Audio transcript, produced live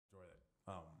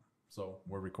So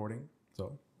we're recording.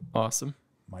 So Awesome.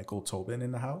 Michael Tobin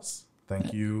in the house.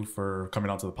 Thank you for coming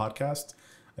on to the podcast.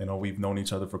 I know we've known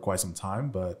each other for quite some time,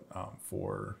 but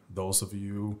for those of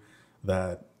you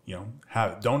that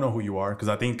don't know who you are, because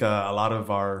I think a lot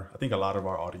of our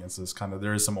audiences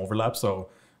there is some overlap. So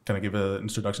kind of give an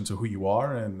introduction to who you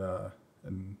are, and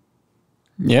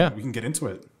Yeah. we can get into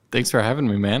it. Thanks for having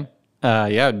me, man.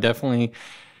 Yeah, definitely.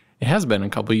 It has been a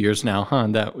couple years now,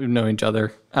 that we've known each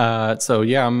other. So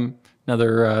yeah, I'm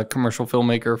another commercial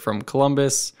filmmaker from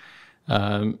Columbus,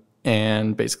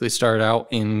 and basically started out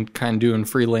in kind of doing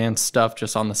freelance stuff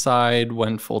just on the side.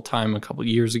 Went full time a couple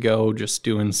years ago, just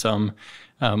doing some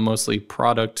mostly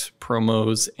product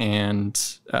promos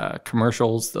and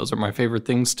commercials. Those are my favorite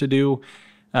things to do.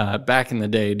 Back in the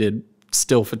day, did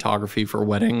still photography for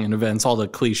wedding and events, all the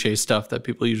cliche stuff that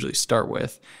people usually start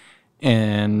with.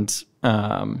 And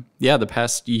yeah, the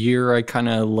past year I kind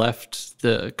of left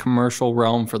the commercial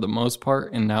realm for the most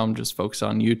part, and now I'm just focused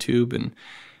on YouTube and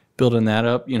building that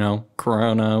up.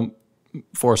 Corona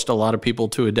forced a lot of people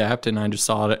to adapt, and I just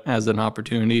saw it as an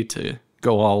opportunity to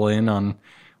go all in on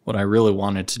what I really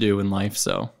wanted to do in life.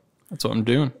 So that's what I'm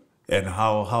doing. And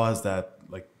how has that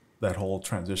that whole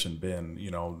transition been?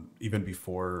 Even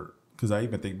before, because I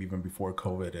even think even before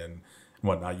COVID and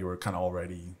whatnot, you were kind of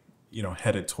already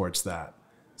headed towards that.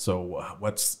 So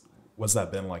what's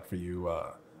that been like for you?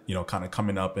 Kind of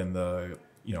coming up in the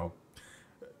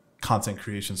content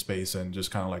creation space and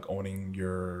just kind of like owning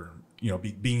your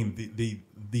being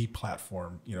the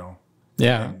platform.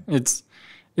 Yeah, and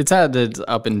it's had its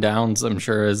up and downs, I'm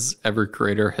sure, as every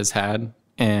creator has had.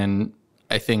 And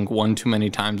I think one too many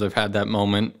times I've had that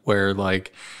moment where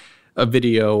like a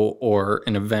video or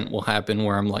an event will happen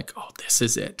where I'm like, oh, this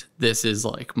is it. This is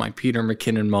like my Peter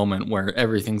McKinnon moment where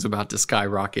everything's about to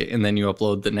skyrocket. And then you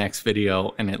upload the next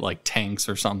video and it like tanks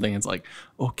or something. It's like,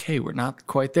 okay, we're not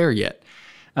quite there yet.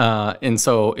 And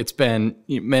so it's been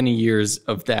many years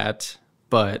of that.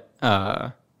 But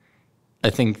I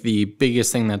think the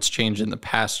biggest thing that's changed in the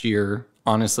past year,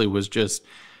 honestly, was just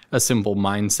a simple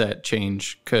mindset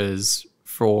change. Because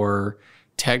for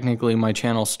technically my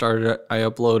channel started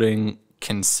uploading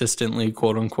consistently,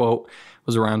 quote unquote,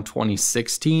 was around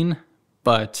 2016,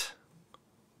 but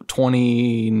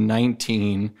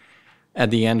 2019 at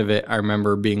the end of it, I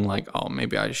remember being like, oh,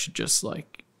 maybe I should just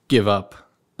like give up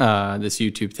this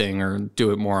YouTube thing or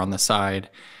do it more on the side.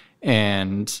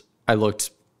 And I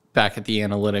looked back at the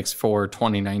analytics for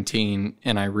 2019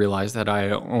 and I realized that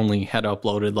I only had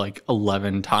uploaded like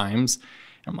 11 times.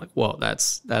 I'm like, whoa,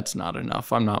 that's not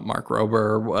enough. I'm not Mark Rober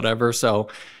or whatever. So,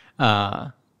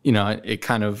 it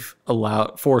kind of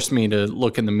forced me to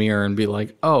look in the mirror and be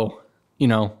like, oh,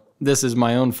 this is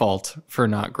my own fault for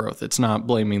not growth. It's not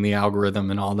blaming the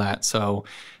algorithm and all that. So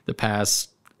the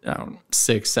past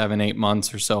 6, 7, 8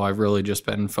 months or so, I've really just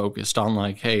been focused on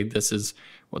like, hey, this is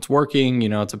what's working.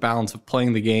 It's a balance of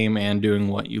playing the game and doing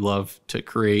what you love to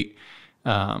create.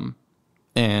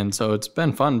 And so it's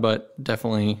been fun, but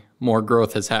definitely more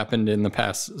growth has happened in the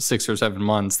past 6 or 7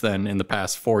 months than in the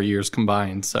past 4 years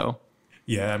combined. So,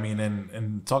 yeah, I mean,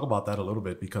 and talk about that a little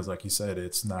bit, because like you said,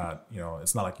 it's not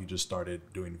like you just started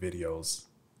doing videos.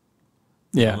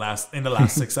 Yeah. In the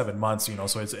last 6, 7 months,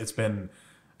 so it's been,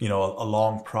 a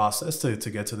long process to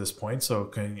get to this point. So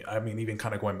even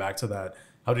kind of going back to that,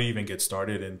 how did you even get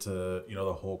started into,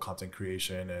 the whole content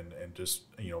creation and just,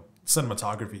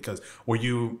 cinematography? Because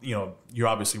you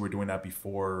obviously were doing that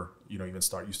before, you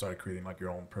started creating like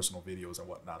your own personal videos and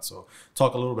whatnot. So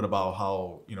talk a little bit about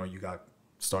how, you got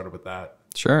started with that.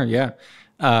 Sure. Yeah.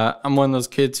 I'm one of those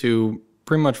kids who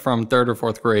pretty much from 3rd or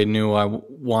 4th grade knew I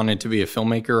wanted to be a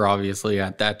filmmaker. Obviously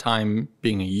at that time,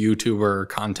 being a YouTuber or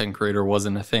content creator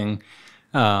wasn't a thing.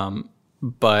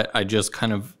 But I just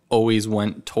kind of always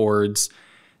went towards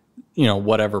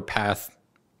whatever path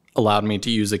allowed me to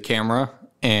use a camera.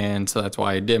 And so that's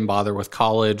why I didn't bother with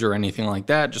college or anything like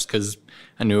that, just because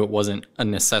I knew it wasn't a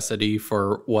necessity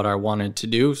for what I wanted to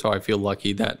do. So I feel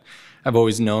lucky that I've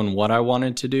always known what I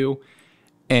wanted to do.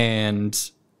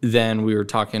 And then we were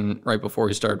talking right before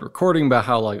we started recording about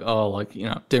how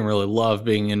didn't really love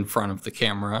being in front of the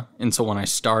camera. And so when I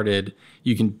started,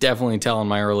 you can definitely tell in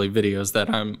my early videos that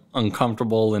I'm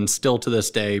uncomfortable, and still to this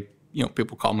day,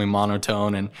 people call me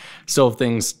monotone, and still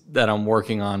things that I'm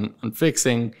working on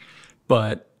fixing.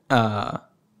 But I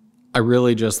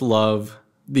really just love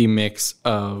the mix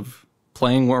of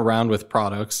playing around with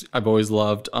products. I've always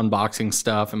loved unboxing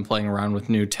stuff and playing around with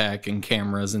new tech and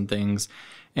cameras and things.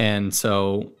 And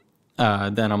so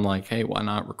then I'm like, hey, why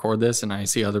not record this? And I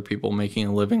see other people making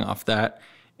a living off that.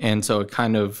 And so it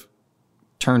kind of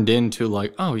turned into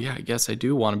like, oh yeah, I guess I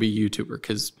do want to be a YouTuber,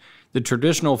 because the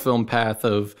traditional film path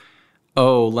of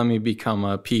oh, let me become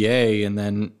a PA and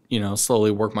then,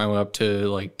 slowly work my way up to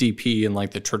like DP in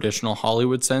like the traditional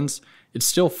Hollywood sense. It's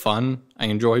still fun. I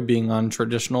enjoy being on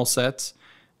traditional sets.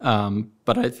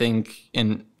 But I think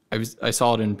I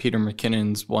saw it in Peter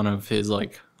McKinnon's one of his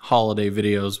like holiday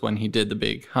videos when he did the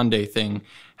big Hyundai thing,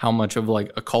 how much of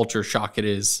like a culture shock it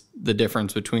is, the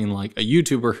difference between like a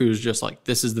YouTuber who's just like,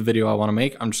 this is the video I want to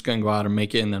make, I'm just going to go out and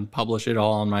make it and then publish it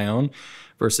all on my own,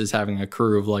 versus having a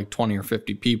crew of like 20 or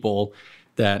 50 people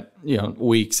that,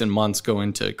 weeks and months go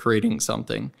into creating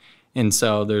something. And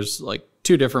so there's like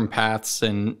two different paths,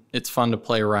 and it's fun to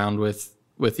play around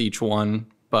with each one.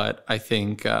 But I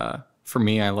think for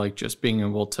me, I like just being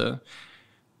able to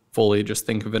fully just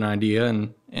think of an idea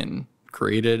and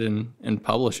create it and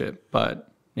publish it.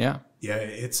 But yeah. Yeah,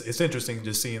 it's interesting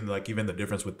just seeing like even the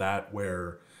difference with that,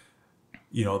 where,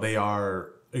 they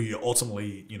are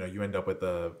ultimately, you end up with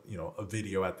a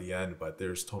video at the end, but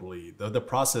there's totally the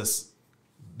process.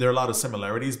 There are a lot of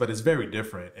similarities, but it's very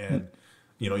different. And,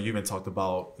 you even talked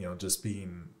about, just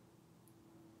being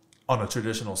on a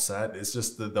traditional set. It's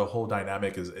just the whole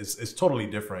dynamic is totally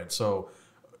different. So,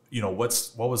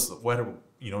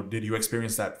 did you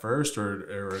experience that first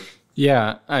or?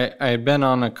 Yeah, I had been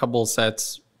on a couple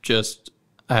sets just,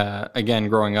 again,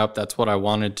 growing up, that's what I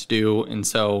wanted to do. And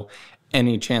so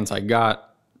any chance I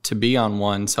got to be on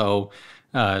one. So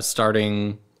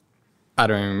starting,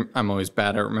 I'm always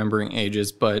bad at remembering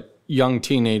ages, but young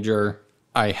teenager,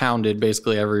 I hounded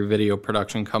basically every video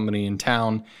production company in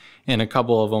town, and a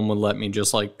couple of them would let me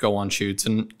just like go on shoots.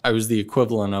 And I was the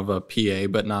equivalent of a PA,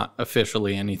 but not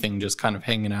officially anything, just kind of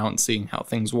hanging out and seeing how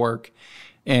things work.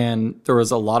 And there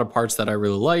was a lot of parts that I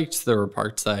really liked. There were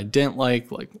parts that I didn't like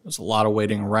there was a lot of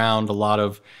waiting around, a lot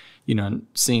of,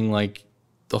 seeing like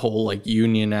the whole like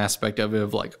union aspect of it,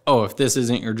 of like, oh, if this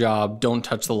isn't your job, don't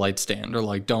touch the light stand, or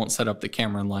like don't set up the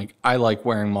camera. And like, I like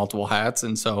wearing multiple hats.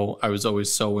 And so I was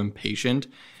always so impatient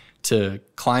to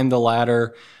climb the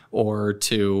ladder or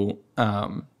to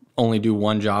only do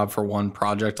one job for one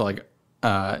project. Like,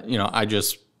 I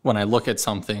just, when I look at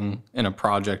something in a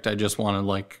project, I just want to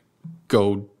like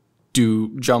go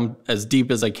jump as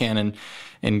deep as I can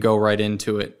and go right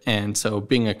into it. And so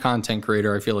being a content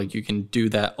creator, I feel like you can do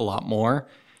that a lot more.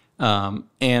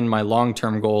 And my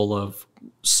long-term goal of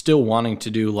still wanting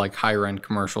to do like higher end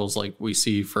commercials like we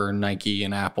see for Nike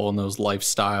and Apple and those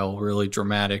lifestyle, really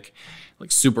dramatic,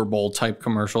 like Super Bowl type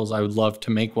commercials. I would love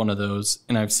to make one of those.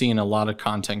 And I've seen a lot of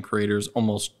content creators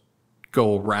almost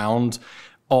go around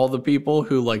all the people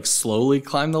who like slowly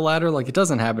climb the ladder. Like it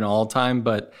doesn't happen all the time,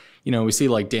 but we see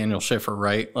like Daniel Schiffer,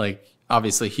 right? Like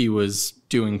obviously he was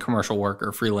doing commercial work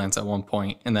or freelance at one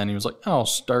point, and then he was like, oh, I'll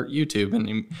start YouTube, and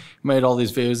he made all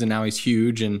these videos, and now he's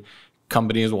huge, and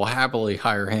companies will happily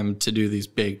hire him to do these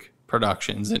big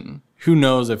productions. And who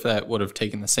knows if that would have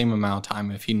taken the same amount of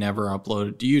time if he never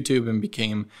uploaded to YouTube and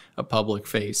became a public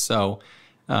face. So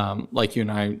like you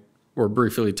and I were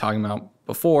briefly talking about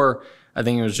before, I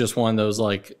think it was just one of those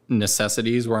like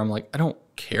necessities where I'm like, I don't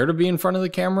care to be in front of the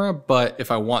camera, but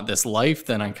if I want this life,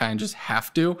 then I kind of just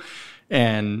have to.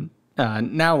 And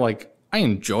now like I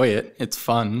enjoy it. It's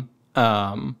fun.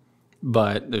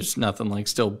 But there's nothing like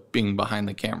still being behind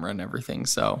the camera and everything.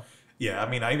 So yeah, I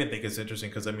mean, I even think it's interesting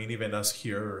because I mean, even us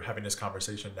here having this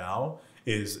conversation now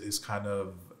is kind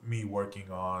of me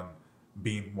working on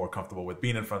being more comfortable with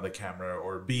being in front of the camera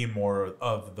or being more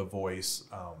of the voice,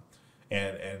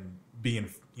 and being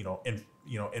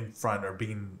in front, or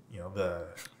being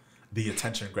the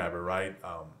attention grabber, right?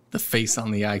 The face on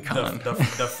the icon,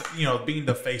 being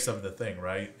the face of the thing,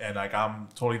 right? And like I'm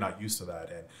totally not used to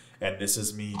that, and this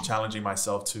is me challenging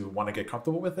myself to want to get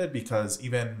comfortable with it, because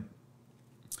even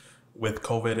with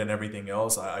COVID and everything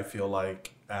else, I feel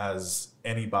like as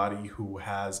anybody who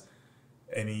has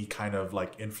any kind of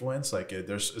like influence, like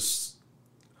there's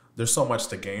so much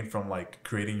to gain from like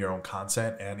creating your own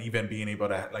content, and even being able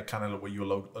to like kind of what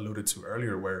you alluded to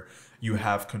earlier, where you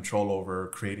have control over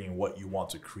creating what you want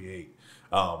to create.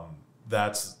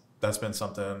 That's been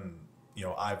something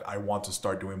I want to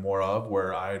start doing more of,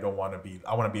 where I want to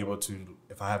be able to,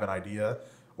 if I have an idea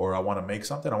or I want to make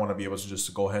something, I want to be able to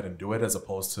just go ahead and do it, as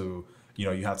opposed to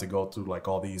you have to go through like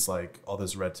all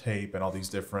this red tape and all these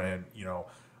different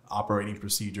operating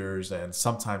procedures. And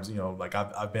sometimes like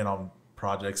I've been on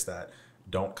projects that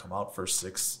don't come out for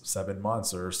 6-7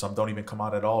 months, or some don't even come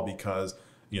out at all because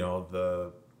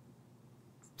the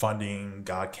funding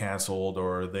got canceled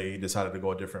or they decided to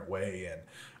go a different way. And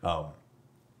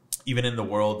even in the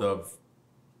world of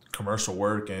commercial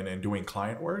work and doing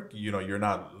client work, you're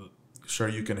not sure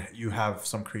you have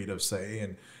some creative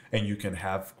say, and you can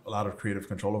have a lot of creative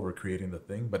control over creating the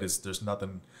thing, but there's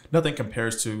nothing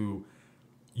compares to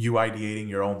you ideating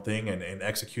your own thing and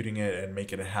executing it and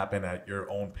making it happen at your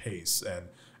own pace,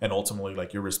 and ultimately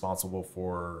like you're responsible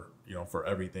for, you know, for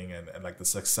everything, and like the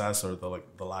success or the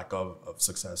like the lack of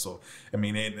success. So I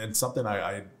mean, and something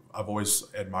I've always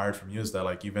admired from you is that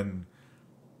like even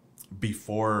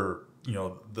before, you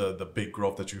know, the big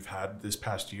growth that you've had this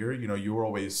past year, you know, you were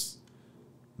always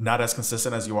not as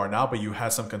consistent as you are now, but you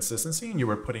had some consistency and you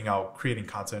were putting out, creating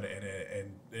content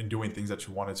and doing things that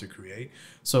you wanted to create.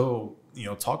 So, you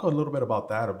know, talk a little bit about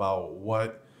that, about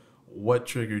what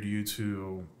triggered you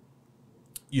to,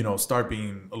 you know, start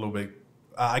being a little bit,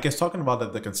 I guess, talking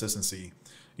about the consistency,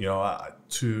 you know,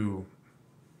 to,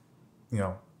 you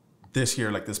know, this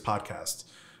year, like this podcast,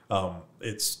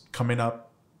 it's coming up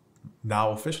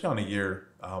now officially on a year.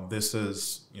 This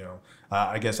is, you know,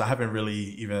 I guess I haven't really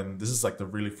even, this is like the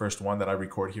really first one that I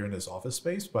record here in this office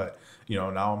space, but, you know,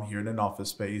 now I'm here in an office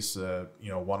space, you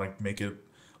know, want to make it a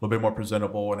little bit more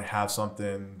presentable and have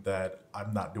something that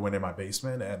I'm not doing in my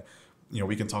basement. And, you know,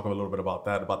 we can talk a little bit about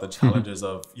that, about the challenges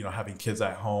of, you know, having kids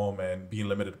at home and being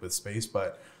limited with space.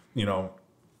 But, you know,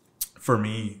 for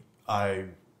me, I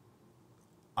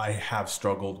have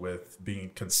struggled with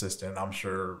being consistent. I'm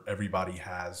sure everybody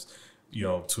has, you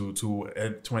know, to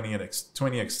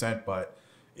any extent, but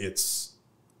it's,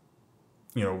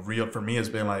 you know, real for me has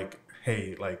been like,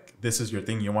 hey, like this is your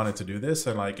thing. You wanted to do this.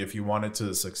 And like, if you wanted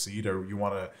to succeed or you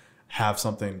want to have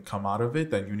something come out of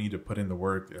it, then you need to put in the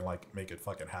work and like make it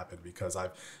fucking happen. Because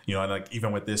I've, you know, and like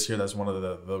even with this year, that's one of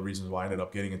the reasons why I ended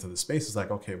up getting into the space is like,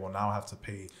 okay, well now I have to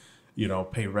pay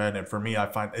rent. And for me, I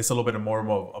find it's a little bit more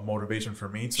of a motivation for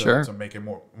me to make it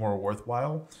more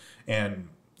worthwhile. And,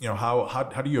 you know, how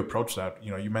do you approach that?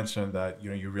 You know, you mentioned that,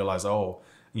 you know, you realize, oh,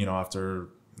 you know, after,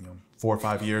 you know, 4 or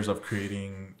 5 years of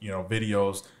creating, you know,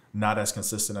 videos, not as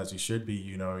consistent as you should be,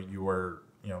 you know, you were,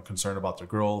 you know, concerned about the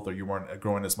growth, or you weren't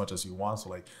growing as much as you want. So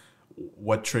like,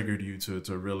 what triggered you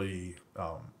to really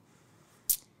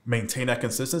maintain that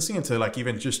consistency and to like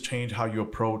even just change how you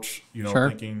approach, you know,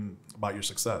 thinking about your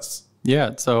success?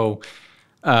 Yeah. So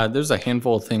there's a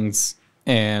handful of things,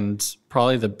 and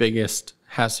probably the biggest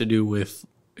has to do with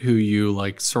who you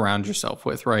like surround yourself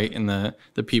with, right? And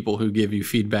the people who give you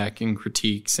feedback and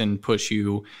critiques and push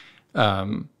you,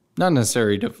 not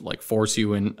necessarily to like force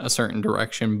you in a certain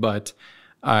direction, but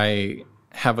I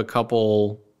have a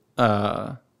couple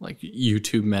like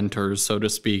YouTube mentors, so to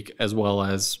speak, as well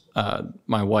as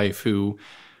my wife, who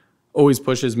always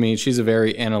pushes me. She's a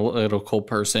very analytical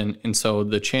person. And so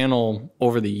the channel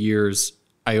over the years,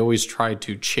 I always tried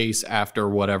to chase after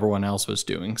what everyone else was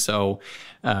doing. So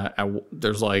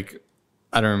there's like,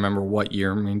 I don't remember what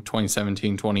year, I mean,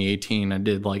 2017, 2018, I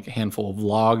did like a handful of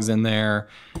vlogs in there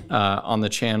on the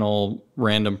channel,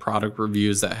 random product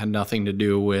reviews that had nothing to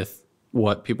do with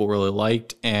what people really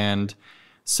liked. And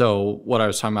so what I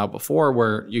was talking about before,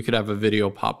 where you could have a video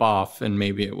pop off and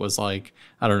maybe it was like,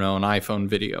 I don't know, an iPhone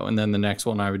video. And then the next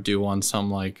one I would do on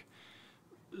some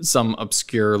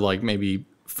obscure, like maybe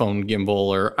phone gimbal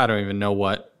or I don't even know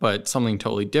what, but something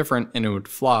totally different, and it would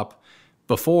flop.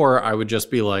 Before I would just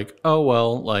be like, oh,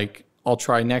 well, like I'll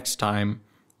try next time.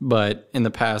 But in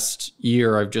the past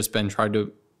year, I've just been trying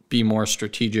to be more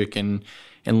strategic and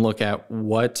look at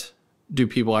what do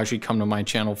people actually come to my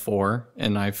channel for.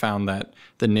 And I found that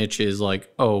the niche is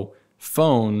like, oh,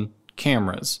 phone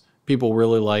cameras. People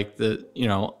really like the, you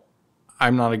know,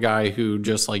 I'm not a guy who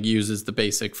just like uses the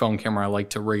basic phone camera. I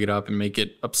like to rig it up and make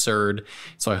it absurd.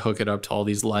 So I hook it up to all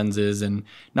these lenses, and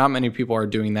not many people are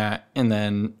doing that. And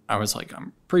then I was like,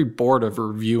 I'm pretty bored of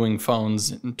reviewing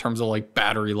phones in terms of like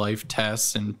battery life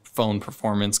tests and phone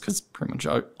performance, because pretty much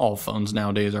all phones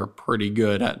nowadays are pretty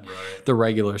good at the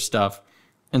regular stuff.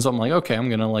 And so I'm like, okay, I'm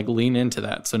going to like lean into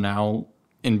that. So now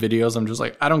in videos, I'm just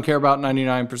like, I don't care about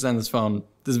 99% of this phone.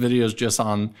 This video is just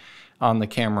on the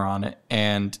camera on it.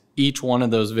 And each one of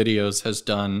those videos has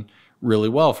done really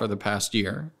well for the past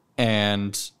year.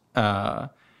 And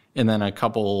then a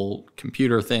couple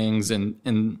computer things and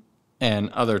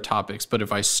other topics. But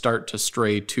if I start to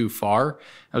stray too far,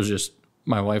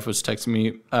 my wife was texting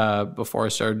me before I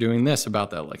started doing this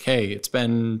about that, like, hey, it's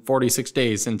been 46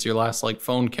 days since your last like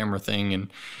phone camera thing.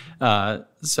 And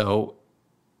so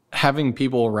having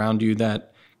people around you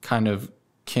that kind of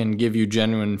can give you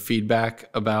genuine feedback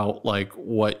about like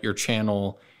what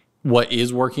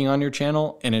is working on your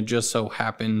channel. And it just so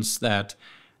happens that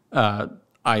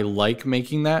I like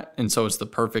making that. And so it's the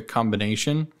perfect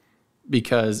combination,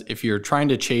 because if you're trying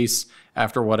to chase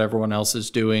after what everyone else is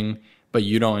doing, but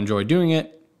you don't enjoy doing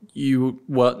it, you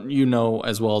know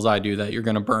as well as I do that you're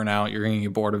going to burn out, you're going to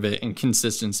get bored of it, and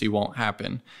consistency won't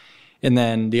happen. And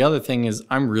then the other thing is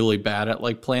I'm really bad at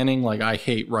like planning. Like I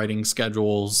hate writing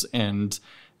schedules and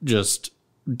just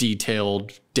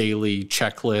detailed daily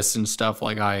checklists and stuff.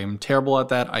 Like, I am terrible at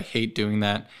that. I hate doing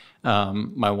that.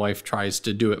 My wife tries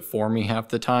to do it for me half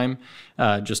the time,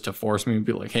 just to force me to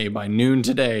be like, hey, by noon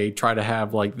today, try to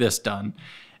have like this done.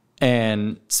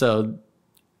 And so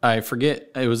I forget,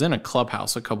 it was in a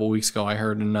Clubhouse a couple weeks ago. I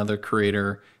heard another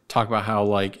creator talk about how,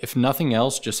 like, if nothing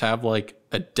else, just have like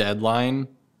a deadline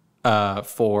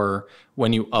for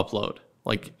when you upload.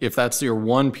 Like, if that's your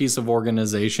one piece of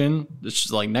organization, it's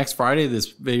just like, next Friday, this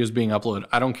video is being uploaded.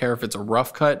 I don't care if it's a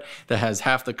rough cut that has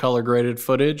half the color graded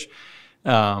footage,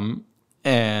 and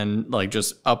like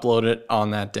just upload it on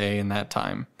that day and that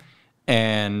time.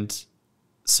 And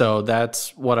so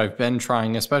that's what I've been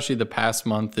trying, especially the past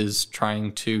month, is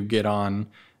trying to get on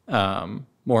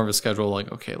more of a schedule.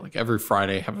 Like, okay, like every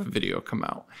Friday have a video come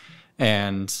out,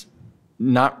 and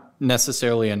not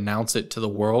necessarily announce it to the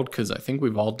world, because I think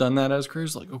we've all done that as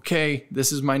creators. Like, okay,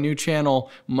 this is my new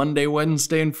channel. Monday,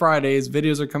 Wednesday, and Fridays,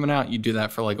 videos are coming out. You do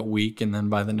that for like a week, and then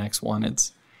by the next one,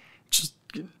 it's just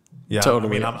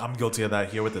totally. I mean, I'm guilty of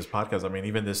that here with this podcast. I mean,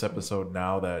 even this episode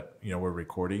now that, you know, we're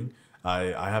recording,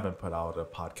 I haven't put out a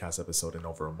podcast episode in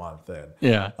over a month. And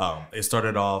it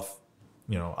started off,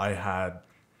 you know, I had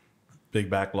big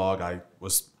backlog. I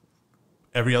was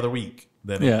every other week.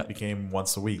 Then it became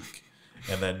once a week.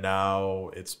 And then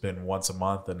now it's been once a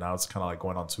month, and now it's kind of like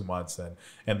going on 2 months.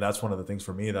 And that's one of the things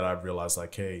for me that I've realized,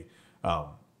 like, hey,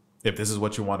 if this is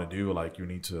what you want to do, like, you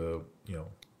need to, you know,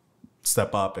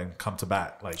 step up and come to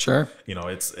bat. Like, sure, you know,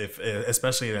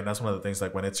 especially, and that's one of the things,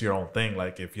 like, when it's your own thing,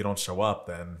 like, if you don't show up,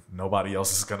 then nobody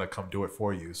else is going to come do it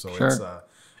for you. So sure.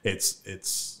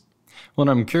 it's. Well,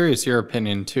 I'm curious your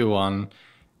opinion too on,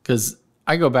 because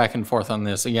I go back and forth on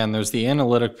this. Again, there's the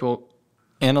analytical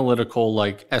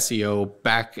like SEO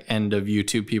back end of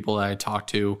YouTube people that I talk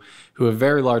to who have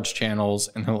very large channels,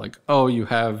 and they're like, oh, you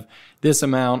have this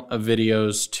amount of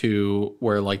videos to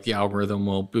where like the algorithm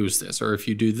will boost this, or if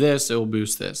you do this, it will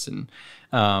boost this. And,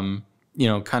 you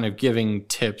know, kind of giving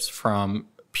tips from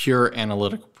pure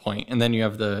analytical point. And then you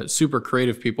have the super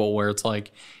creative people where it's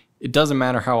like, it doesn't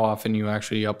matter how often you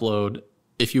actually upload.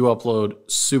 If you upload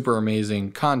super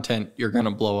amazing content, you're going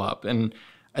to blow up. And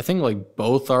I think like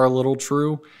both are a little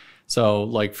true. So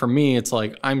like for me, it's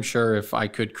like, I'm sure if I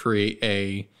could create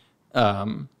a,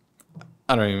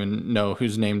 I don't even know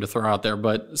whose name to throw out there,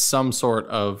 but some sort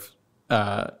of,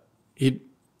 nope,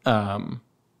 can't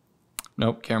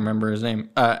remember his name.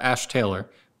 Ash Taylor.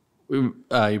 You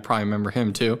probably remember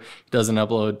him too. He doesn't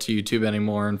upload to YouTube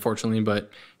anymore, unfortunately, but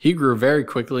he grew very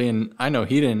quickly. And I know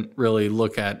he didn't really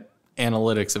look at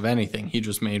analytics of anything. He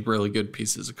just made really good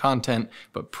pieces of content,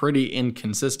 but pretty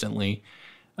inconsistently.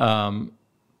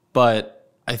 But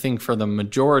I think for the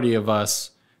majority of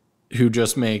us who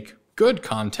just make good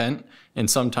content and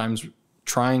sometimes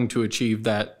trying to achieve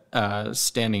that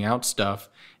standing out stuff,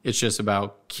 it's just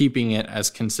about keeping it as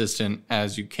consistent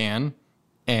as you can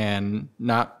and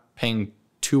not paying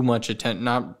too much attention,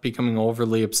 not becoming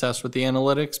overly obsessed with the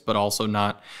analytics, but also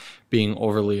not being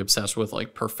overly obsessed with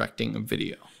like perfecting a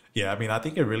video. Yeah, I mean, I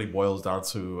think it really boils down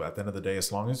to, at the end of the day,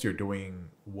 as long as you're doing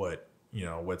what, you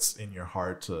know, what's in your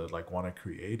heart to like want to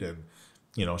create, and,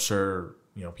 you know, sure,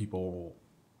 you know, people,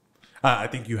 I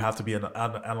think you have to be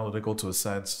analytical to a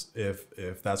sense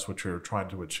if that's what you're trying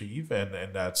to achieve,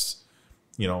 and that's,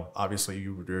 you know, obviously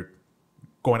you're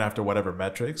going after whatever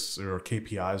metrics or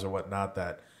KPIs or whatnot,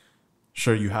 that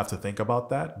sure you have to think about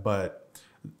that, but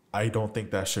I don't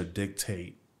think that should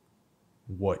dictate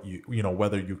what you know,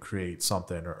 whether you create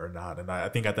something or not. And I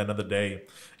think at the end of the day,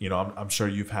 you know, I'm sure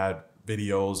you've had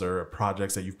videos or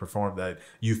projects that you've performed that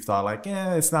you've thought like,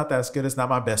 yeah, it's not that good, it's not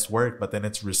my best work, but then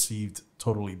it's received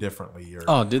totally differently,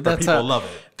 or that's people love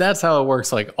it. That's how it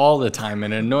works like all the time,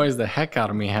 and it annoys the heck out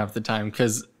of me half the time,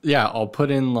 because I'll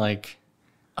put in like,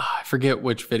 I forget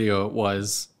which video it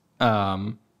was,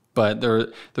 but there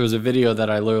was a video that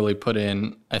I literally put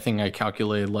in, I think I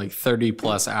calculated like 30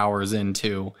 plus hours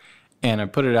into, and I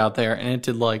put it out there, and it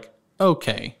did like,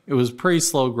 okay. It was pretty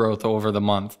slow growth over the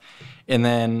month. And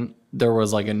then there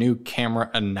was like a new camera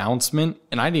announcement,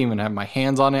 and I didn't even have my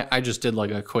hands on it. I just did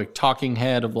like a quick talking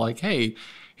head of like, hey,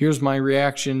 here's my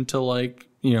reaction to like,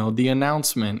 you know, the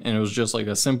announcement. And it was just like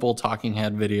a simple talking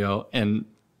head video. And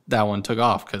that one took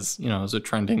off because, you know, it was a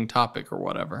trending topic or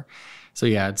whatever. So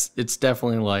yeah, it's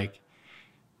definitely like,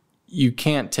 you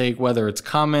can't take, whether it's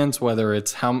comments, whether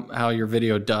it's how your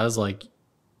video does, like,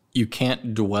 you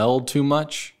can't dwell too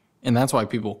much. And that's why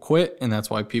people quit, and that's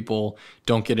why people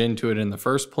don't get into it in the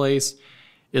first place,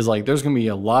 is like, there's going to be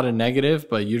a lot of negative,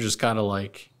 but you just got to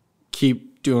like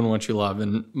keep doing what you love.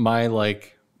 And my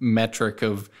like metric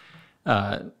of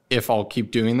if I'll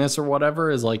keep doing this or whatever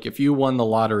is like, if you won the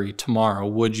lottery tomorrow,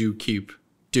 would you keep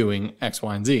doing X,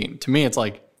 Y, and Z. To me, it's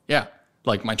like, yeah,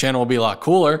 like my channel will be a lot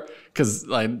cooler because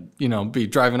I'd, you know, be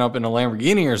driving up in a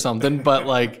Lamborghini or something, but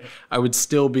like I would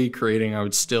still be creating. I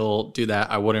would still do that.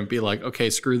 I wouldn't be like, okay,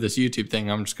 screw this YouTube thing.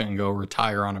 I'm just going to go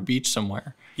retire on a beach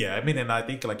somewhere. Yeah. I mean, and I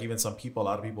think like even some people, a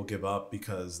lot of people give up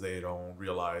because they don't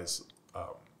realize,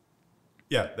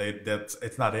 yeah,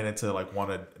 it's not in it to like want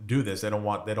to do this. They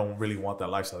don't really want that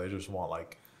lifestyle. They just want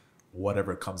like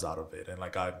whatever comes out of it. And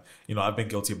like I've been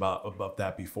guilty about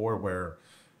that before where,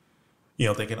 you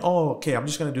know, thinking, oh, okay, I'm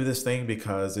just going to do this thing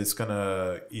because it's going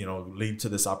to, you know, lead to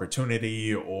this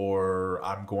opportunity, or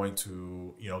I'm going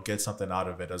to, you know, get something out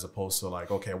of it, as opposed to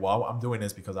like, okay, well, I'm doing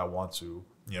this because I want to.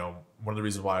 You know, one of the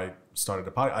reasons why I started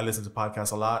the podcast, I listen to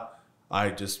podcasts a lot. I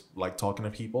just like talking to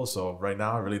people. So right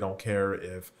now I really don't care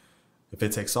if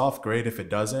it takes off, great. If it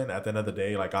doesn't, at the end of the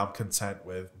day, like I'm content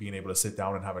with being able to sit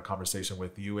down and have a conversation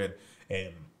with you.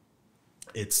 And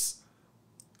it's,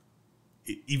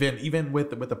 even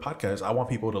with the podcast, I want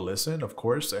people to listen, of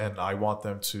course, and I want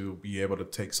them to be able to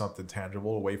take something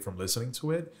tangible away from listening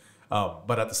to it.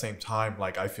 But at the same time,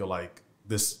 like I feel like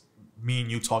this, me and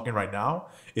you talking right now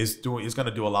is going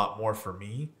to do a lot more for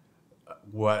me.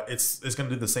 It's going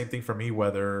to do the same thing for me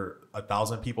whether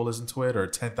 1,000 people listen to it or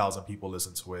 10,000 people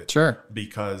listen to it. Sure.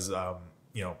 Because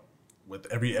you know, with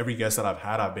every guest that I've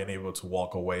had, I've been able to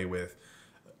walk away with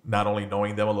not only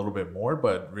knowing them a little bit more,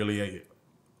 but really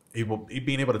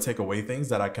being able to take away things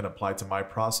that I can apply to my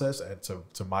process and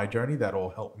to my journey that will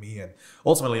help me. And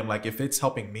ultimately, I'm like, if it's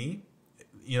helping me,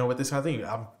 you know, with this kind of thing,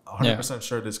 I'm 100%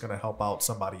 sure that it's going to help out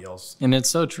somebody else. And it's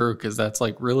so true, because that's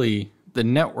like really the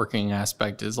networking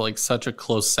aspect is like such a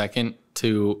close second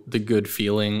to the good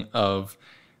feeling of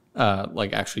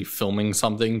like actually filming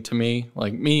something. To me,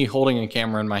 like me holding a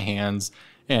camera in my hands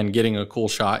and getting a cool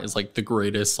shot is like the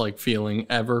greatest like feeling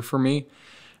ever for me.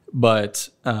 But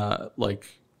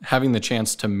like having the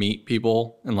chance to meet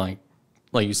people and like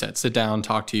you said, sit down,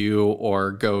 talk to you,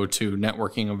 or go to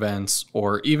networking events,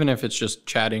 or even if it's just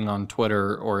chatting on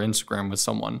Twitter or Instagram with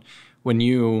someone, when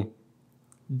you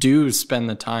do spend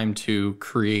the time to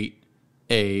create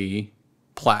a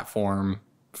platform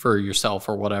for yourself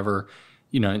or whatever,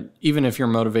 you know, even if your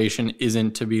motivation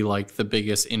isn't to be like the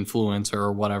biggest influencer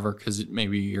or whatever, because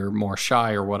maybe you're more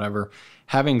shy or whatever,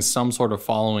 having some sort of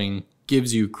following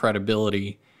gives you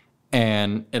credibility,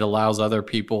 and it allows other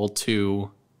people to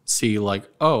see like,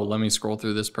 oh, let me scroll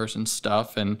through this person's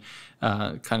stuff and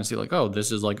kind of see like, oh, this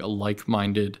is like a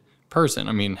like-minded person.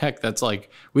 I mean, heck, that's like,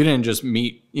 we didn't just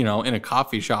meet, you know, in a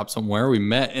coffee shop somewhere. We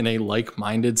met in a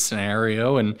like-minded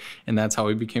scenario, and that's how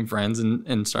we became friends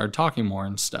and started talking more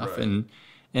and stuff. Right.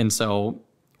 And so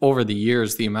over the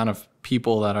years, the amount of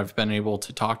people that I've been able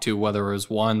to talk to, whether it was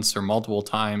once or multiple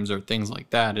times or things like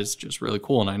that, is just really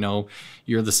cool. And I know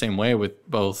you're the same way with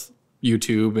both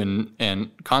YouTube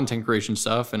and content creation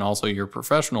stuff, and also your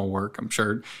professional work. I'm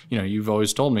sure, you know, you've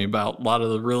always told me about a lot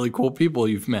of the really cool people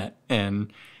you've met,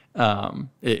 and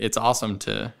it's awesome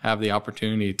to have the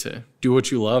opportunity to do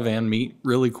what you love and meet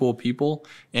really cool people.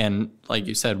 And like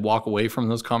you said, walk away from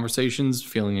those conversations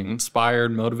feeling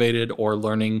inspired, motivated, or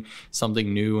learning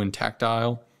something new and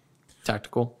tactical.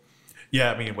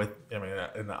 Yeah, I mean,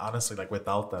 and honestly, like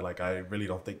without that, like I really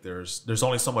don't think there's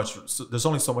only so much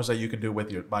that you can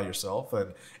do by yourself,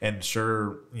 and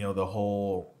sure, you know, the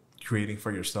whole creating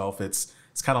for yourself, it's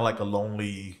kind of like a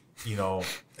lonely, you know,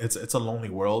 it's a lonely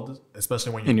world,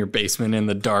 especially when you're in your basement in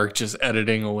the dark, just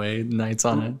editing away nights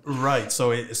on it. Right.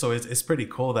 So it's pretty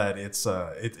cool that it's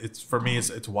for me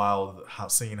it's wild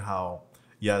seeing how,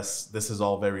 yes, this is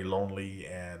all very lonely,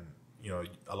 and you know,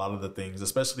 a lot of the things,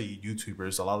 especially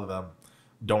YouTubers, a lot of them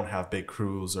don't have big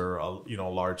crews or you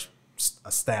know, large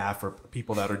staff or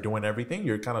people that are doing everything.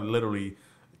 You're kind of literally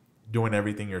doing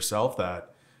everything yourself.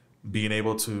 That being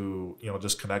able to, you know,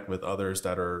 just connect with others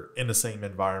that are in the same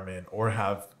environment or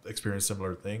have experienced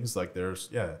similar things, like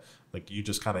like you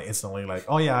just kind of instantly like,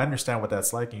 oh yeah, I understand what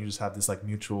that's like, and you just have this like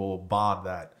mutual bond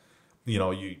that, you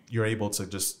know, you're able to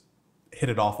just hit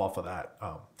it off of that,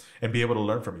 and be able to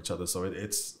learn from each other. So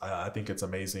I think it's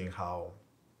amazing how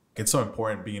it's so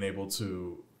important being able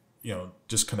to, you know,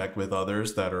 just connect with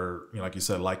others that are, you know, like you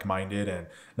said, like-minded, and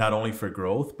not only for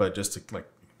growth, but just to like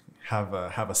have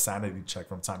a sanity check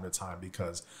from time to time.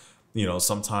 Because, you know,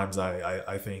 sometimes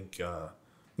I think, you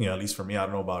know, at least for me, I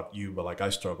don't know about you, but like I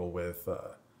struggle with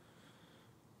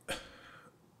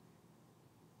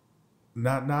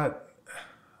not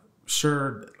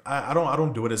sure. I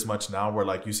don't do it as much now, where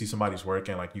like you see somebody's work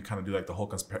and like you kind of do like the whole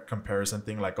comparison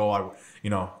thing, like, oh,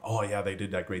 oh yeah, they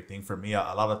did that great thing for me. A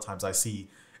lot of times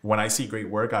when I see great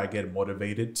work, I get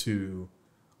motivated to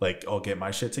like, oh, get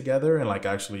my shit together and like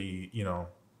actually, you know,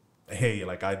 hey,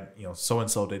 like so and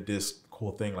so did this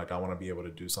cool thing, like I want to be able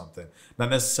to do something, not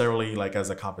necessarily like as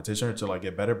a competition to like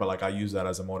get better, but like I use that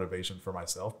as a motivation for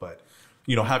myself. But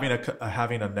having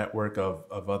a network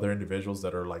of other individuals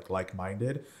that are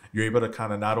like-minded, you're able to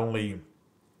kind of not only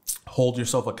hold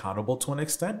yourself accountable to an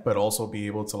extent, but also be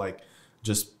able to like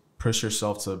just push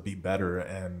yourself to be better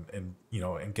and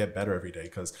get better every day.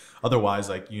 Because otherwise,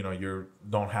 like, you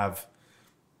don't have,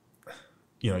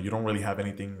 you don't really have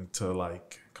anything to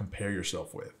like compare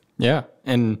yourself with. Yeah.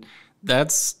 And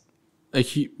that's a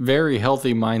very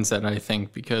healthy mindset, I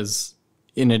think, because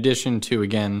in addition to,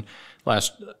 again,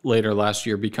 later last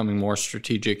year becoming more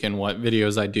strategic in what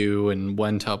videos I do and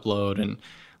when to upload and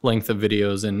length of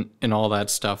videos and all that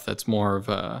stuff, that's more of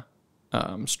a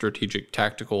strategic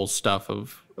tactical stuff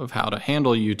of how to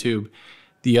handle YouTube.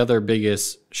 The other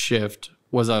biggest shift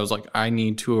was I was like, I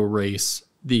need to erase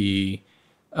the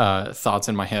thoughts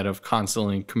in my head of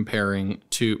constantly comparing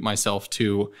to myself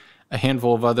to a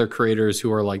handful of other creators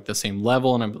who are like the same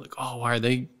level. And I'm like, oh, why are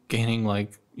they gaining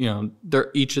like,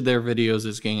 each of their videos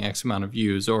is getting X amount of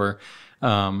views, or,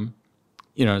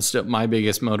 still my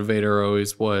biggest motivator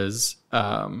always was,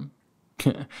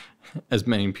 as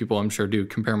many people I'm sure do,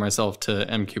 compare myself to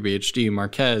MKBHD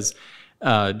Marquez,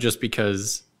 just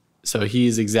because, so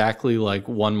he's exactly like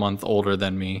 1 month older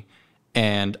than me.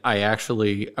 And I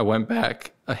went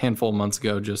back a handful of months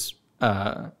ago, just,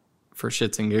 for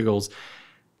shits and giggles,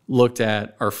 looked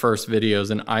at our first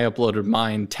videos, and I uploaded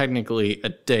mine technically a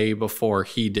day before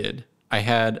he did. I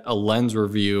had a lens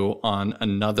review on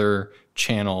another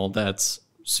channel that's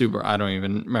super, I don't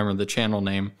even remember the channel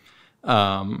name,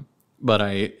 but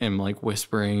I am like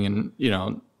whispering, and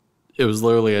it was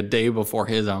literally a day before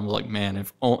his. I was like, man,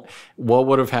 what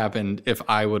would have happened if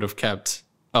I would have kept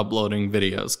uploading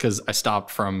videos? Because I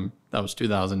stopped that was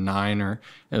 2009, or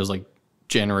it was like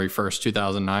January 1st,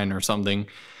 2009 or something.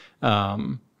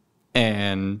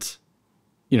 And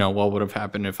what would have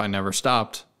happened if I never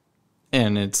stopped?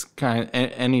 And it's kind of,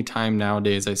 any time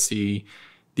nowadays I see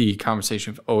the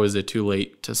conversation of, oh, is it too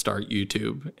late to start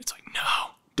YouTube? It's like,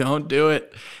 no, don't do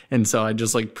it. And so I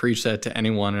just like preach that to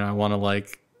anyone, and I want to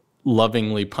like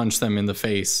lovingly punch them in the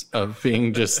face of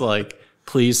being just like,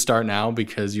 please start now,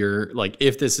 because you're like,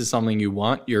 if this is something you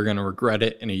want, you're going to regret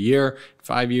it in a year,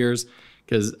 5 years.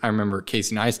 Because I remember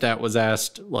Casey Neistat was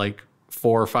asked like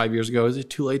 4 or 5 years ago, is it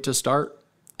too late to start?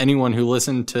 Anyone who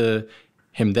listened to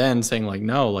him then saying like,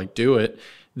 no, like do it,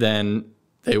 then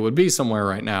they would be somewhere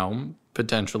right now,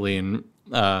 potentially. And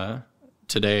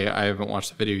today, I haven't watched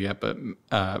the video yet, but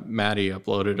Maddie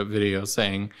uploaded a video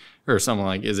saying, or something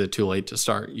like, is it too late to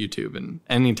start YouTube? And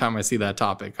anytime I see that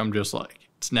topic, I'm just like,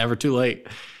 it's never too late.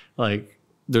 Like,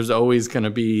 there's always going to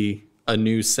be a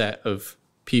new set of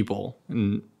people.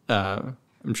 And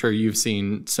I'm sure you've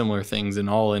seen similar things in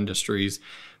all industries,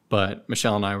 but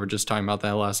Michelle and I were just talking about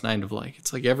that last night of like,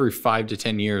 it's like every 5 to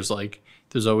 10 years, like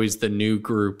there's always the new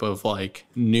group of like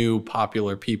new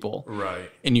popular people. Right.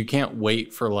 And you can't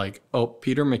wait for like, oh,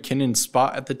 Peter McKinnon's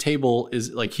spot at the table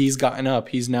is like, he's gotten up.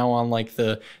 He's now on like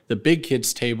the big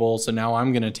kids table. So now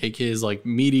I'm going to take his like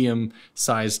medium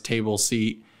sized table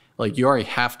seat. Like you already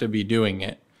have to be doing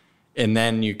it. And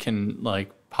then you can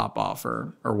like pop off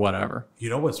or whatever. You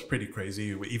know what's pretty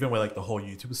crazy, even with like the whole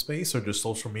YouTube space or just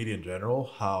social media in general,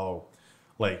 how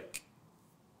like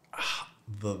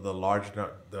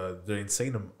the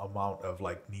insane amount of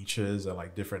like niches and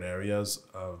like different areas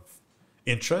of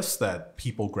interest that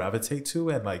people gravitate to,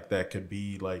 and like that could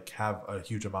be like have a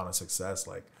huge amount of success.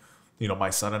 Like, my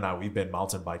son and I, we've been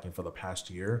mountain biking for the past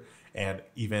year, and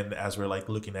even as we're like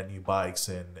looking at new bikes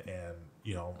and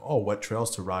oh, what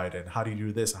trails to ride and how do you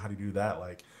do this and how do you do that,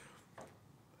 like,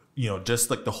 just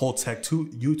like the whole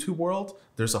YouTube world,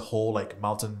 there's a whole like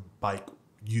mountain bike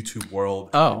YouTube world.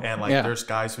 And like there's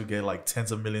guys who get like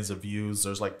tens of millions of views.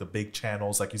 There's like the big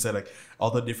channels, like you said, like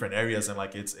all the different areas, and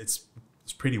like it's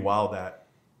pretty wild that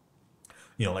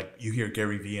like you hear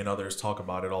Gary Vee and others talk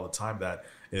about it all the time, that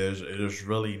there's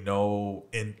really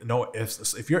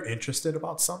if you're interested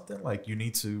about something, like you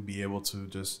need to be able to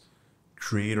just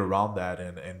create around that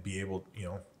and be able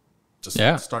just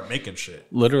start making shit.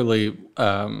 Literally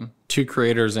 2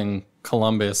 creators in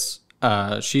Columbus,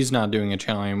 she's not doing a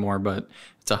channel anymore, but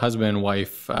it's a husband and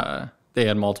wife. They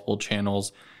had multiple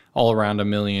channels, all around 1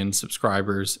 million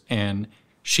subscribers, and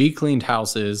she cleaned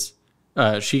houses.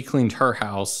 She cleaned her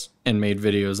house and made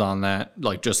videos on that,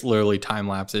 like just literally time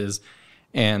lapses.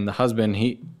 And the husband,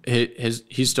 he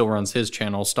still runs his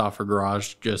channel, Stoffer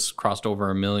Garage, just crossed over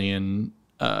 1 million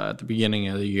at the beginning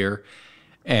of the year,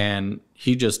 and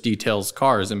he just details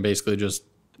cars, and basically just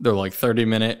they're like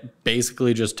 30-minute,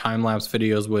 basically just time lapse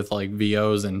videos with like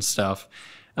VOs and stuff.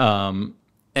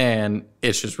 And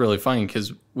it's just really funny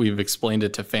because we've explained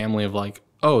it to family of like,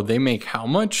 oh, they make how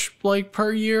much like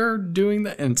per year doing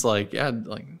that? And it's like, yeah,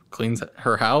 like cleans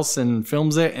her house and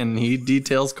films it, and he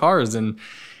details cars and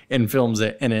films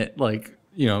it. And it like,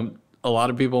 you know, a lot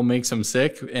of people makes him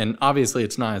sick. And obviously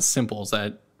it's not as simple as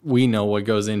that. We know what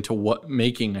goes into what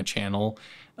making a channel.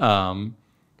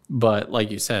 But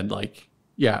like you said, like,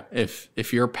 yeah,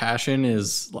 if your passion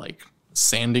is like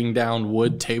sanding down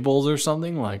wood tables or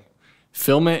something, like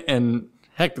film it. And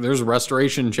heck, there's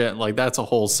restoration chat. Like that's a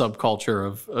whole subculture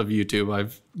of YouTube.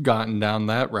 I've gotten down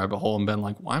that rabbit hole and been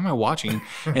like, why am I watching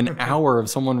an hour of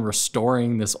someone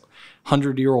restoring this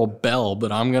 100-year-old bell?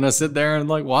 But I'm going to sit there and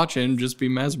like watch it and just be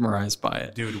mesmerized by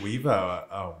it. Dude, we've,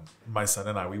 my son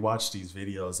and I, we watch these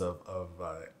videos of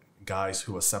guys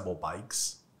who assemble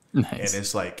bikes. Nice. And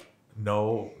it's like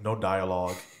no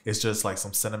dialogue. It's just like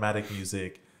some cinematic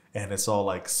music, and it's all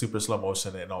like super slow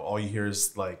motion, and all you hear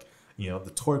is like, you know,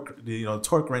 the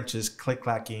torque wrenches click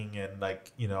clacking, and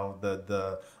like, you know,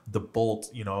 the bolt,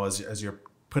 you know, as you're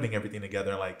putting everything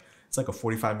together. Like it's like a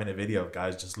 45-minute video of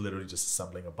guys just literally just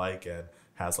assembling a bike, and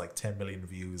has like 10 million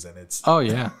views, and it's oh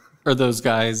yeah. Or those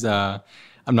guys, I'm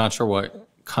not sure what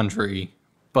country,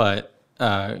 but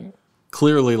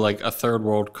clearly like a third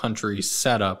world country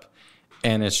setup,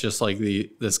 and it's just like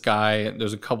this guy.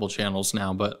 There's a couple channels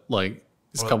now, but like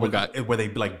this couple guys where they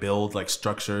like build like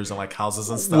structures and like houses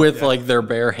and stuff with like their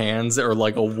bare hands, or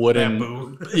like a wooden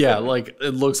bamboo. Yeah, like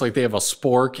it looks like they have a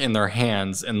spork in their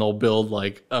hands, and they'll build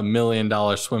like $1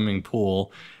 million swimming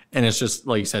pool. And it's just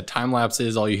like you said, time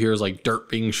lapses. All you hear is like dirt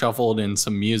being shuffled and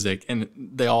some music, and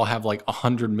they all have like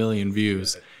 100 million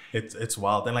views. It's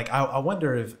wild. And like I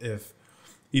wonder if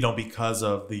you know, because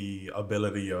of the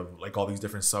ability of like all these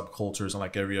different subcultures and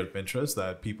like area of interest,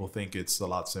 that people think it's a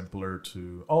lot simpler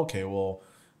to, oh, okay, well,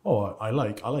 oh, I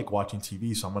like watching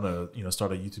TV, so I'm gonna, you know,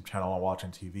 start a YouTube channel on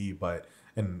watching TV. But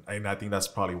and I think that's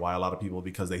probably why a lot of people,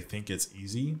 because they think it's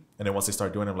easy, and then once they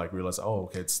start doing it, like realize, oh,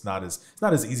 okay, it's not as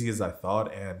easy as I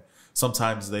thought. And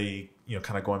sometimes they, you know,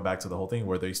 kind of going back to the whole thing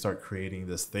where they start creating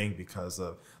this thing because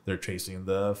of they're chasing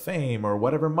the fame or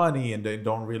whatever money, and they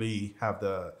don't really have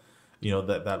the, you know,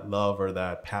 that love or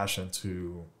that passion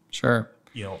to, sure,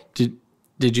 you know.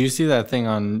 Did you see that thing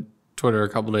on Twitter a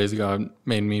couple days ago? It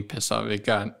made me pissed off. It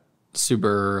got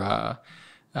super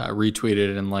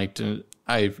retweeted and liked, and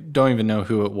I don't even know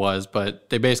who it was, but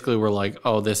they basically were like,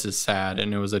 oh, this is sad.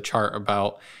 And it was a chart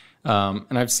about,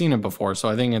 and I've seen it before, so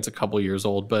I think it's a couple years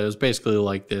old, but it was basically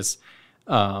like this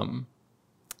not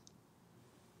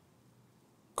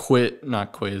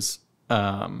quiz.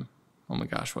 Oh my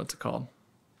gosh, what's it called?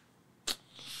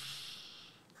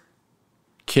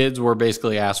 Kids were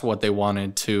basically asked what they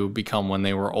wanted to become when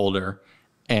they were older,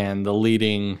 and the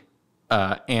leading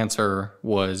answer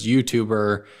was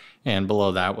YouTuber, and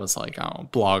below that was like, I don't know,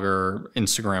 blogger,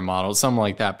 Instagram model, something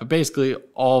like that. But basically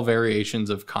all variations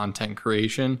of content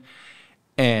creation.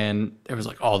 And it was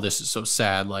like, oh, this is so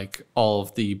sad. Like all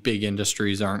of the big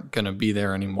industries aren't going to be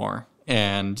there anymore.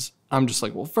 And I'm just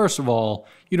like, well, first of all,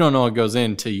 you don't know what goes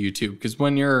into YouTube, because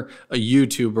when you're a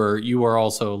YouTuber, you are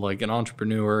also like an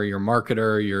entrepreneur, you're a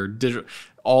marketer, you're digital,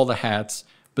 all the hats.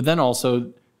 But then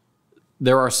also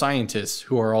there are scientists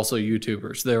who are also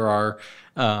YouTubers. There are,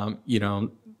 you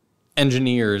know,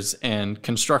 engineers and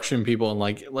construction people. And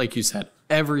like you said,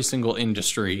 every single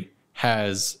industry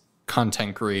has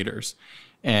content creators.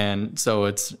 And so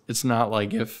it's not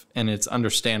like and it's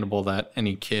understandable that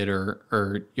any kid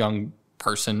or young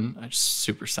person, I just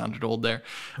super sounded old there,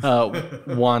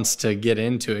 wants to get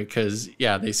into it, because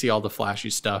yeah, they see all the flashy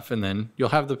stuff, and then you'll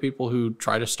have the people who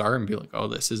try to start and be like, oh,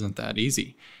 this isn't that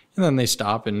easy, and then they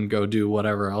stop and go do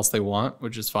whatever else they want,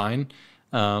 which is fine,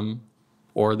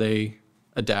 or they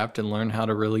adapt and learn how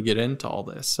to really get into all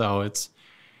this. So it's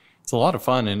a lot of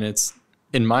fun, and it's,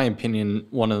 in my opinion,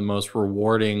 one of the most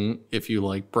rewarding if you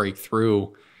like break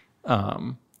through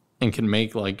and can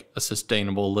make like a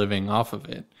sustainable living off of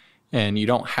it. And you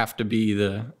don't have to be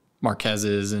the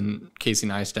Marquezes and Casey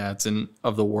Neistats and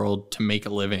of the world to make a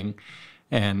living.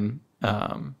 And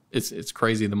it's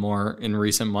crazy. The more in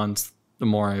recent months, the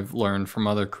more I've learned from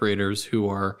other creators who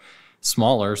are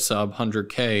smaller, sub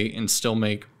 100K, and still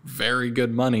make very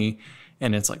good money.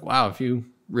 And it's like, wow, if you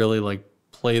really like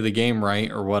play the game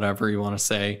right, or whatever you want to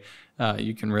say,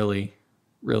 you can really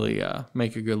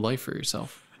make a good life for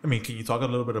yourself. I mean, can you talk a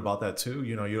little bit about that too?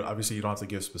 You know, you obviously you don't have to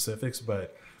give specifics,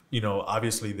 but you know,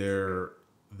 obviously there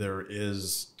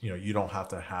is, you know, you don't have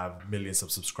to have millions of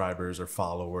subscribers or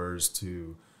followers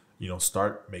to, you know,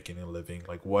 start making a living.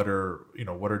 Like what are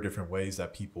different ways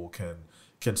that people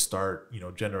can start, you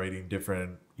know, generating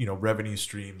different, you know, revenue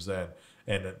streams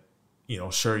and you know,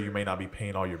 sure, you may not be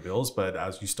paying all your bills, but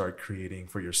as you start creating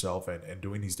for yourself and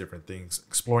doing these different things,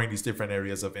 exploring these different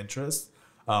areas of interest,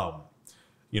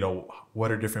 you know,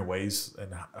 what are different ways,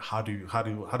 and how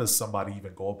does somebody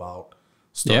even go about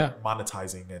start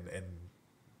monetizing and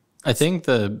I think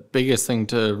the biggest thing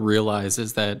to realize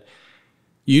is that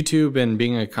YouTube and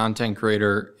being a content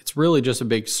creator, it's really just a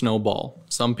big snowball.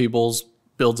 Some people's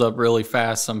builds up really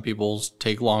fast, some people's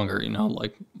take longer, you know,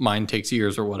 like mine takes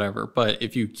years or whatever. But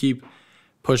if you keep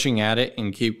pushing at it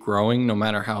and keep growing, no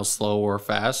matter how slow or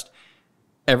fast,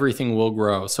 everything will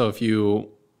grow. So if you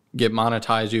get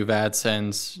monetized, you have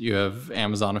AdSense, you have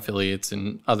Amazon affiliates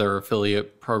and other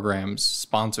affiliate programs,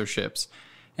 sponsorships.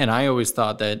 And I always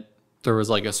thought that there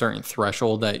was like a certain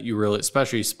threshold that you really,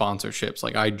 especially sponsorships,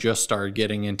 like I just started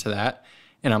getting into that.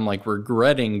 And I'm like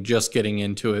regretting just getting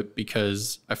into it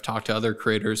because I've talked to other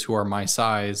creators who are my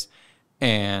size,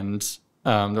 and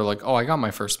they're like, oh, I got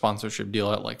my first sponsorship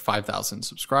deal at like 5,000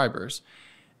 subscribers.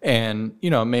 And, you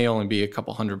know, it may only be a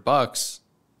couple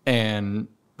 $100.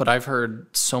 But I've heard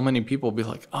so many people be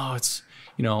like, oh, it's,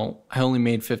 you know, I only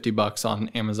made $50 on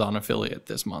Amazon affiliate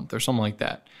this month or something like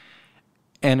that.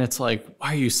 And it's like,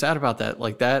 why are you sad about that?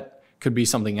 Like that could be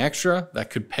something extra that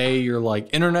could pay your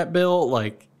like internet bill.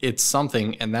 Like it's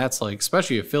something. And that's like,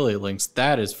 especially affiliate links,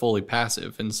 that is fully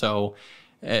passive. And so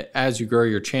as you grow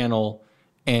your channel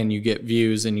and you get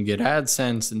views and you get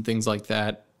AdSense and things like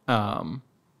that,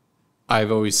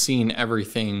 I've always seen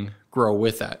everything grow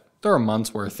with that. There are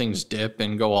months where things dip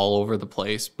and go all over the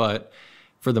place, but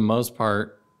for the most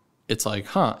part, it's like,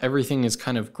 everything is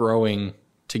kind of growing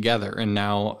together. And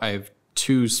now I have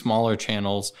 2 smaller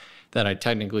channels that I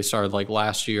technically started like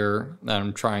last year that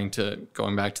I'm trying to,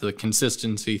 going back to the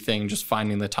consistency thing, just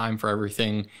finding the time for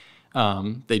everything.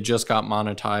 They just got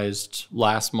monetized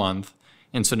last month.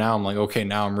 And so now I'm like, okay,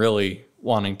 now I'm really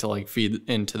wanting to like feed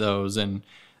into those. And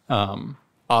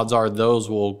odds are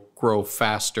those will grow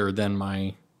faster than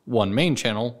my one main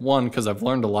channel. One, because I've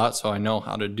learned a lot, so I know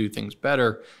how to do things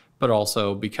better, but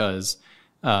also because,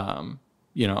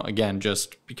 you know, again,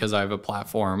 just because I have a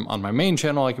platform on my main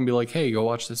channel, I can be like, hey, go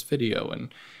watch this video, and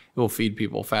it will feed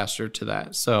people faster to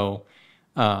that. So,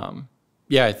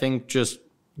 yeah, I think just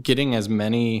getting as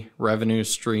many revenue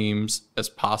streams as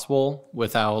possible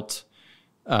without,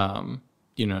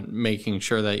 you know, making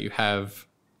sure that you have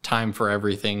time for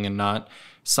everything and not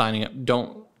signing up.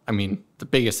 The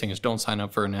biggest thing is don't sign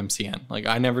up for an MCN. Like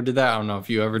I never did that. I don't know if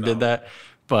you ever did that,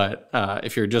 but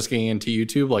if you're just getting into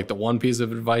YouTube, like the one piece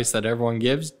of advice that everyone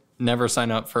gives, never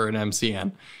sign up for an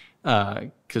MCN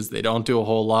because they don't do a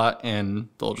whole lot and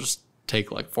they'll just take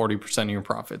like 40% of your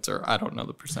profits, or I don't know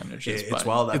the percentages. It's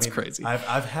wild. It's crazy.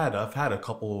 I've had a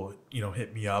couple, you know,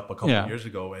 hit me up a couple years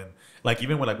ago, and like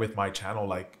even with my channel,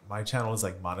 like my channel is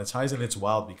like monetized, and it's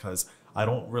wild because I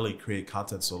don't really create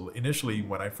content. So initially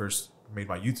when I first made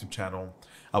my YouTube channel,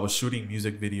 I was shooting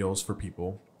music videos for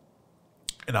people,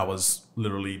 and I was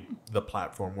literally the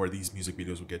platform where these music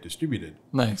videos would get distributed.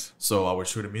 Nice. So I would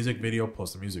shoot a music video,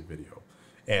 post a music video,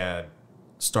 and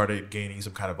started gaining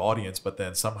some kind of audience. But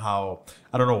then somehow,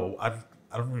 I don't know, I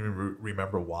don't even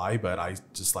remember why, but I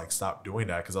just like stopped doing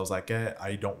that because I was like,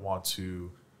 I don't want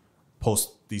to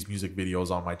post these music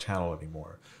videos on my channel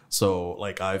anymore. So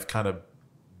like I've kind of,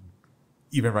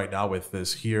 even right now with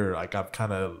this here, like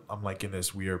I'm like in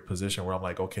this weird position where I'm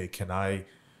like, okay,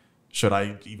 should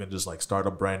I even just like start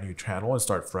a brand new channel and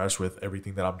start fresh with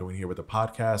everything that I'm doing here with the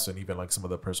podcast and even like some of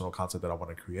the personal content that I want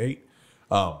to create,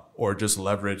 or just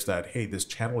leverage that, hey, this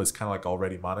channel is kind of like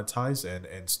already monetized,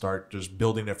 and start just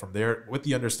building it from there, with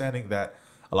the understanding that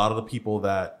a lot of the people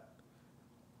that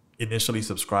initially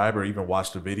subscribe or even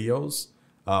watch the videos,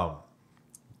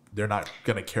 they're not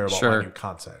going to care about my new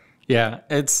content. Yeah,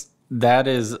 that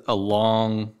is a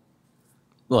long,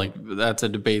 like that's a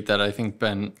debate that I think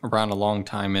been around a long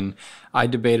time, and I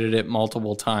debated it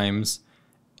multiple times.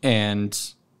 And,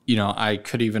 you know, I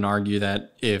could even argue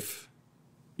that if,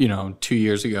 you know, 2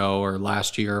 years ago or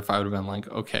last year, if I would have been like,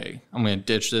 okay, I'm going to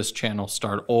ditch this channel,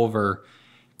 start over,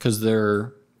 because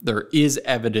there is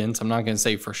evidence. I'm not going to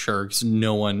say for sure, because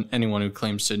anyone who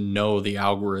claims to know the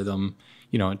algorithm,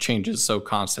 you know, it changes so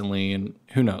constantly and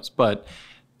who knows, but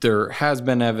there has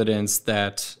been evidence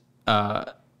that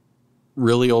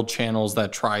really old channels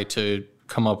that try to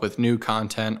come up with new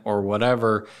content or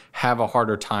whatever have a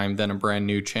harder time than a brand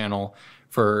new channel.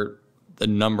 For the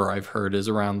number I've heard is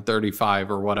around 35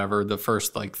 or whatever. The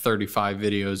first like 35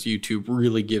 videos, YouTube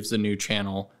really gives a new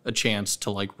channel a chance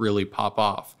to like really pop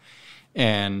off.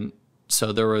 And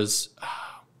so there was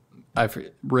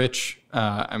Rich,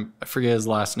 I forget his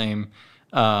last name,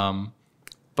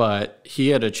 but he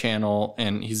had a channel,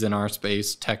 and he's in our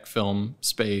space, tech film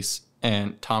space,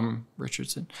 and Tom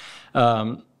Richardson.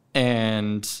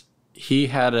 And he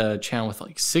had a channel with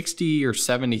like 60 or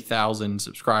 70,000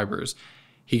 subscribers.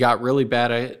 He got really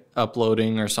bad at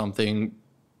uploading or something,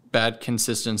 bad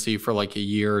consistency for like a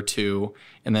year or two,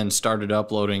 and then started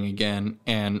uploading again.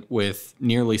 And with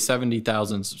nearly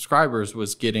 70,000 subscribers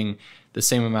was getting the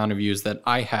same amount of views that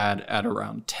I had at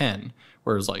around 10,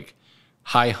 whereas like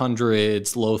high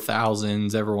hundreds, low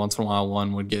thousands, every once in a while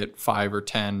one would get 5 or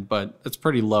 10, but it's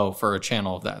pretty low for a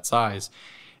channel of that size.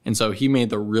 And so he made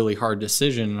the really hard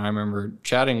decision. And I remember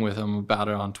chatting with him about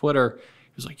it on Twitter.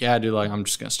 He was like, yeah, dude, like I'm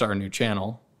just going to start a new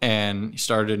channel. And he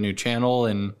started a new channel.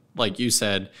 And like you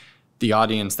said, the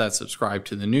audience that subscribed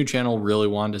to the new channel really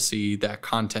wanted to see that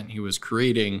content he was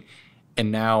creating.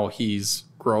 And now he's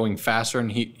growing faster,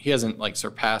 and he hasn't like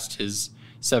surpassed his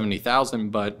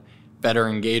 70,000, but better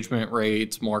engagement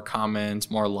rates, more comments,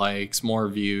 more likes, more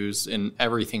views, and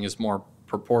everything is more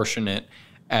proportionate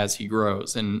as he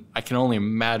grows. And I can only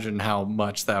imagine how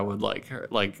much that would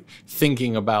like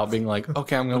thinking about being like,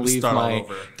 okay, I'm going to leave my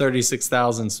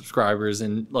 36,000 subscribers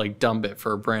and like dump it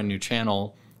for a brand new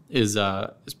channel is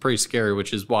pretty scary,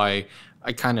 which is why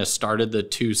I kind of started the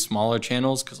 2 smaller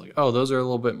channels, because like, oh, those are a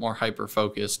little bit more hyper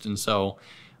focused, and so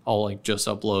I'll like just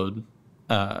upload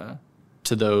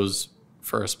to those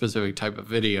for a specific type of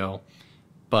video.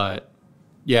 But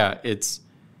yeah, it's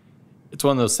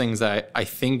one of those things that I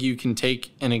think you can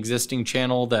take an existing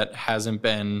channel that hasn't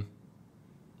been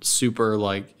super,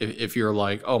 like if you're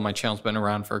like, oh, my channel's been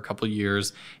around for a couple of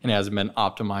years and it hasn't been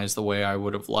optimized the way I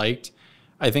would have liked.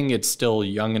 I think it's still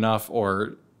young enough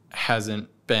or hasn't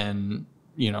been,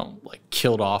 you know, like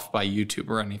killed off by YouTube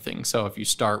or anything. So if you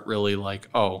start really like,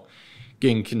 oh,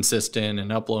 getting consistent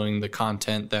and uploading the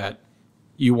content that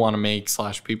you want to make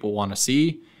 / people want to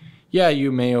see, yeah,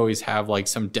 you may always have like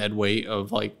some dead weight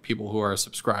of like people who are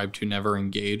subscribed who never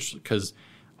engage, because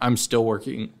I'm still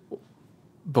working.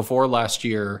 Before last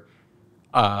year,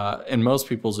 and most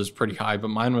people's is pretty high, but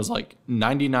mine was like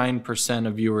 99%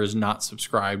 of viewers not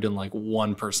subscribed and like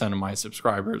 1% of my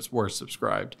subscribers were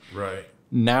subscribed. Right.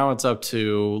 Now it's up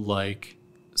to like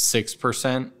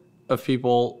 6% of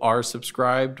people are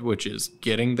subscribed, which is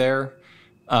getting there.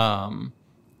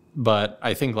 But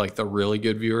I think like the really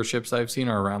good viewerships I've seen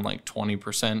are around like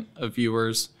 20% of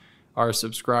viewers are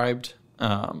subscribed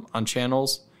on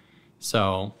channels.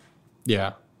 So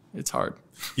yeah, it's hard.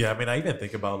 Yeah, I mean, I even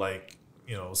think about like,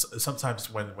 you know,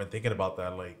 sometimes when thinking about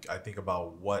that, like I think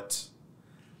about what,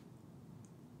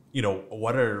 you know,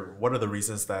 what are the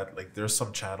reasons that like there's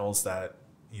some channels that,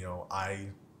 you know, I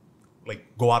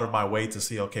like go out of my way to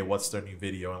see, okay, what's their new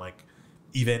video, and like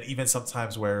even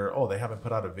sometimes where, oh, they haven't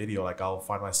put out a video, like I'll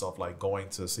find myself like going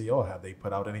to see, oh, have they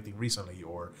put out anything recently,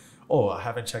 or oh, I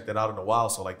haven't checked it out in a while,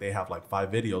 so like they have like 5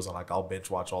 videos and like I'll binge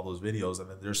watch all those videos. And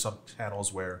then there's some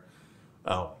channels where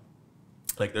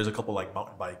like there's a couple like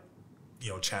mountain bike, you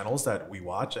know, channels that we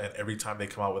watch, and every time they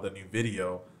come out with a new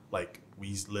video, like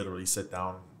we literally sit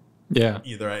down. Yeah.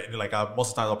 Either like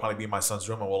most of the time I'll probably be in my son's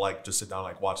room and we'll like just sit down and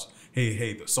like watch.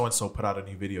 Hey, so and so put out a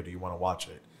new video. Do you want to watch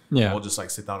it? Yeah. And we'll just like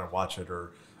sit down and watch it,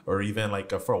 or even like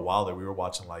for a while there we were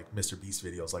watching like Mr. Beast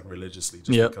videos like religiously,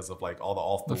 just because of like all the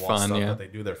off the wall stuff that they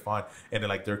do. They're fun, and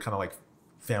they're kind of like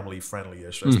family friendly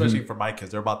ish, especially for my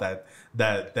kids. They're about that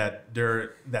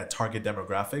target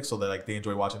demographic, so they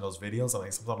enjoy watching those videos. And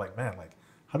like sometimes I'm like, man, like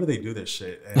how do they do this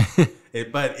shit?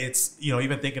 And but it's, you know,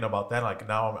 even thinking about that, like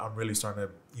now I'm really starting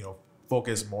to, you know,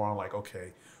 focus more on like,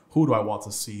 okay, who do I want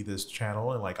to see this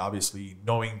channel? And like obviously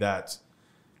knowing that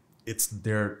it's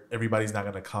there, everybody's not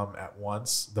going to come at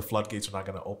once. The floodgates are not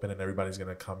going to open and everybody's going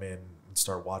to come in and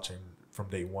start watching from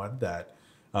day one, that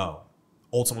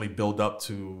ultimately build up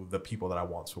to the people that I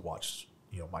want to watch,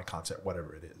 you know, my content,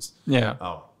 whatever it is. Yeah.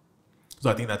 So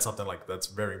I think that's something like that's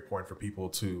very important for people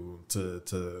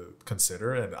to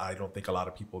consider. And I don't think a lot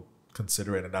of people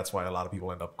consider it. And that's why a lot of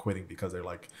people end up quitting, because they're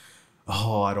like,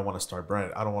 oh, I don't want to start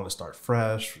brand. I don't want to start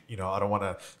fresh. You know, I don't want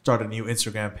to start a new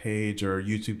Instagram page or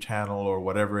YouTube channel or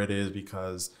whatever it is,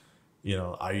 because, you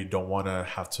know, I don't want to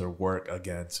have to work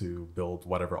again to build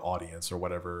whatever audience or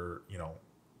whatever, you know,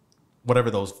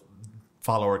 whatever those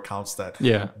follower counts that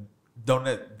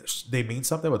they mean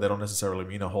something, but they don't necessarily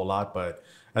mean a whole lot. But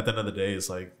at the end of the day, it's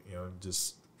like, you know,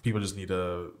 just people just need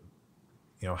to,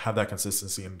 you know, have that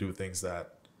consistency and do things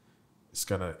that it's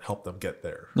going to help them get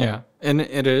there. Yeah. And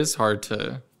it is hard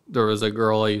to, there was a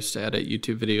girl I used to edit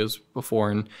YouTube videos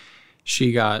before, and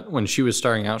she got, when she was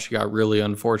starting out, she got really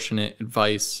unfortunate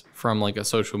advice from like a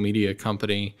social media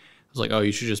company. It was like, oh,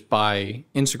 you should just buy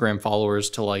Instagram followers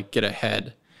to like get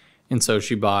ahead. And so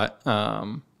she bought,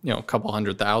 you know, a couple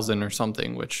 100,000 or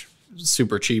something, which is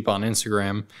super cheap on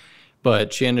Instagram.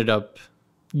 But she ended up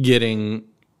getting,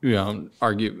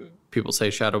 people say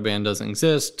shadow ban doesn't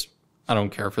exist. I don't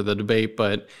care for the debate,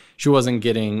 but she wasn't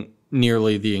getting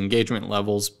nearly the engagement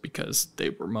levels because they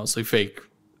were mostly fake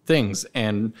things.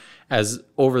 And as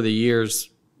over the years,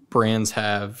 brands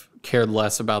have cared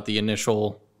less about the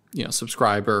initial,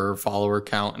 subscriber or follower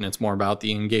count, and it's more about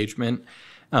the engagement.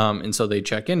 And so they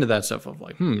check into that stuff of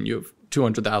like, you have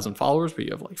 200,000 followers, but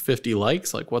you have like 50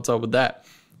 likes. Like, what's up with that?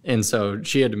 And so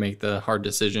she had to make the hard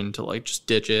decision to like just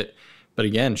ditch it. But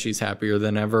again, she's happier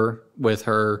than ever with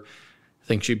her. I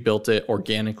think she built it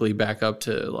organically back up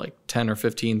to like 10 or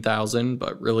 15,000,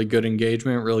 but really good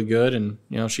engagement, really good. And,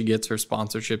 she gets her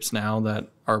sponsorships now that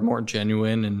are more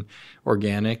genuine and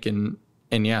organic. And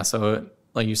yeah, so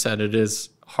like you said, it is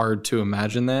hard to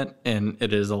imagine that. And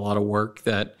it is a lot of work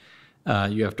that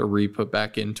you have to re-put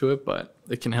back into it, but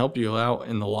it can help you out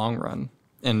in the long run.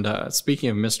 And speaking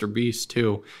of Mr. Beast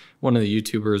too, one of the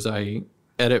YouTubers I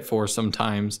edit for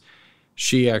sometimes,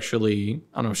 she actually,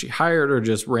 I don't know if she hired or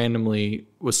just randomly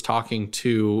was talking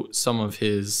to some of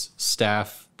his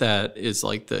staff that is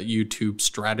like the YouTube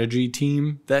strategy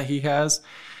team that he has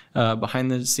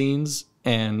behind the scenes.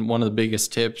 And one of the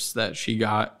biggest tips that she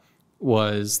got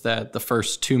was that the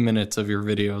first 2 minutes of your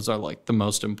videos are like the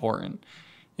most important.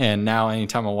 And now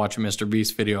anytime I watch a Mr.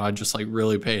 Beast video, I just like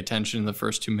really pay attention in the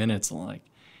first 2 minutes. And like,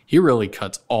 he really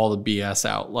cuts all the BS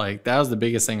out. Like, that was the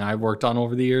biggest thing I've worked on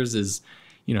over the years is,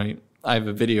 I have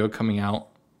a video coming out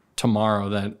tomorrow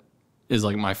that is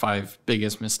like my 5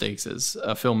 biggest mistakes as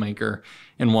a filmmaker.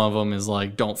 And one of them is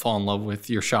like, don't fall in love with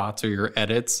your shots or your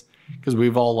edits. Because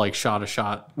we've all like shot a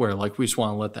shot where like we just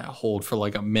want to let that hold for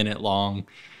like a minute long.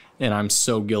 And I'm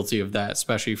so guilty of that,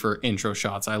 especially for intro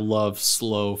shots. I love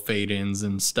slow fade-ins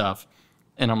and stuff.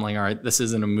 And I'm like, all right, this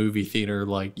isn't a movie theater.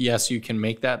 Like, yes, you can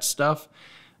make that stuff.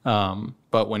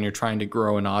 But when you're trying to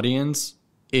grow an audience,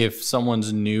 if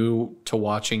someone's new to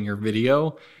watching your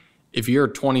video, if you're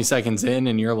 20 seconds in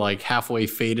and you're like halfway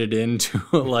faded into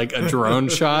like a drone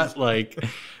shot, like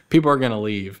people are going to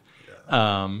leave.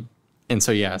 Yeah. And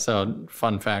so, yeah, so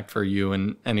fun fact for you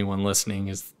and anyone listening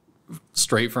is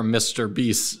straight from Mr.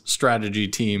 Beast's strategy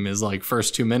team is like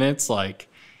first 2 minutes, like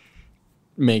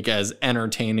make as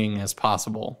entertaining as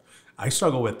possible. I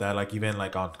struggle with that, like even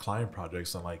like on client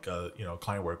projects and like,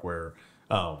 client work where,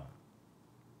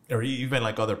 or even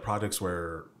like other projects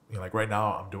where, like right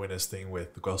now I'm doing this thing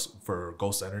with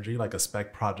Ghost Energy, like a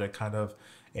spec project kind of.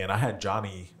 And I had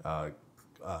Johnny come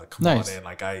on and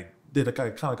like I did a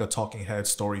kind of like a talking head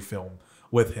story film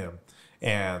with him.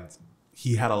 And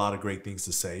he had a lot of great things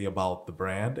to say about the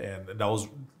brand. And that was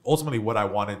ultimately what I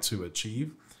wanted to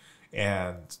achieve.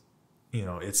 And,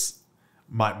 it's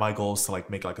my goal is to like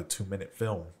make like a 2-minute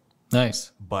film.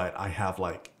 Nice. But I have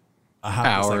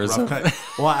hours. This like rough cut.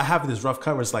 Well, I have this rough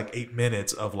cut where it's like 8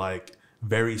 minutes of like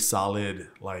very solid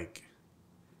like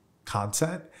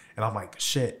content. And I'm like,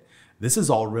 shit, this is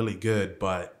all really good.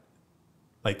 But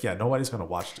like, yeah, nobody's going to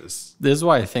watch this. This is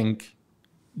why I think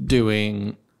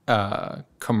doing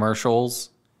commercials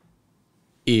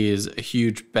is a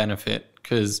huge benefit,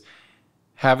 because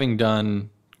having done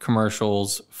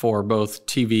commercials for both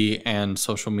TV and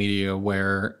social media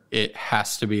where it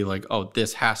has to be like, oh,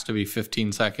 this has to be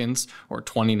 15 seconds or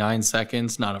 29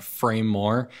 seconds, not a frame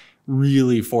more,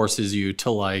 really forces you to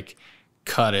like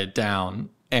cut it down.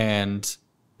 And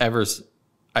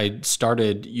I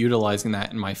started utilizing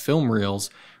that in my film reels,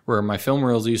 where my film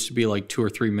reels used to be like 2 or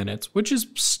 3 minutes, which is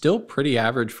still pretty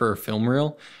average for a film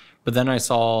reel. But then I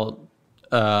saw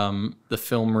the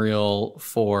film reel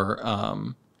for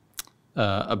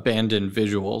Abandoned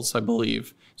Visuals, I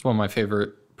believe. It's one of my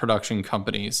favorite production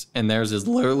companies. And theirs is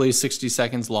literally 60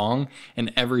 seconds long,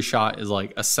 and every shot is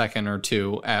like a second or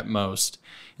two at most.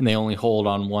 And they only hold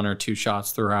on 1 or 2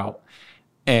 shots throughout.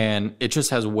 And it just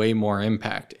has way more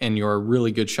impact. And your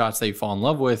really good shots that you fall in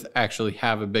love with actually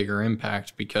have a bigger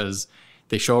impact because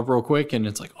they show up real quick and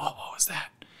it's like, oh, what was that?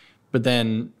 But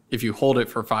then if you hold it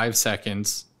for 5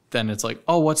 seconds, then it's like,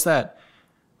 oh, what's that?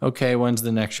 Okay, when's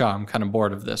the next shot? I'm kind of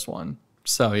bored of this one.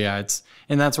 So yeah,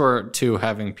 and that's where too,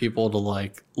 having people to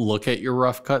like look at your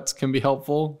rough cuts can be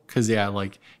helpful. Cause yeah,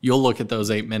 like you'll look at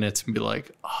those 8 minutes and be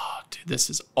like, oh dude,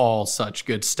 this is all such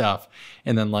good stuff.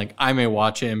 And then like, I may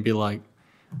watch it and be like,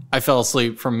 I fell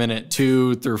asleep from minute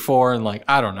 2 through 4 and like,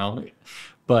 I don't know.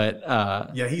 But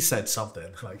yeah, he said something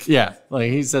like, yeah,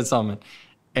 like he said something.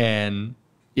 And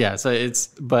yeah, so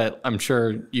but I'm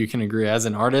sure you can agree as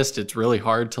an artist, it's really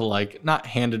hard to like not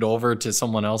hand it over to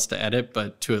someone else to edit,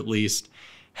 but to at least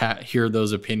hear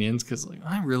those opinions. Cause like,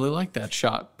 I really like that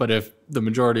shot. But if the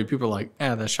majority of people are like,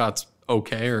 that shot's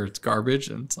okay or it's garbage.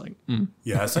 And it's like,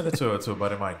 Yeah, I sent it to a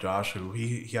buddy of mine, Josh, who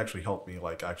he actually helped me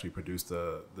like actually produce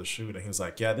the shoot, and he was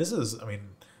like, yeah, this is, I mean,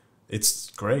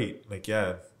 it's great. Like,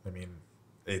 yeah, I mean,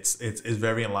 it's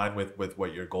very in line with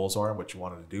what your goals are and what you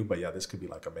wanted to do. But yeah, this could be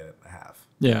like a minute and a half.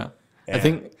 Yeah.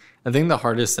 And I think the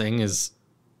hardest thing is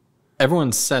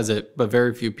everyone says it, but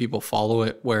very few people follow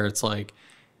it, where it's like,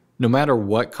 no matter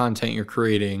what content you're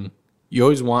creating, you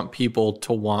always want people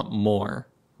to want more,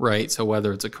 right? So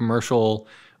whether it's a commercial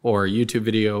or a YouTube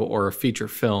video or a feature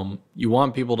film, you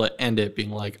want people to end it being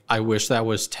like, I wish that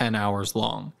was 10 hours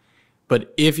long.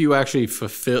 But if you actually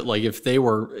fulfill, like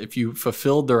if you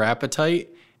fulfilled their appetite,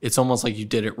 it's almost like you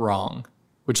did it wrong,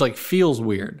 which like feels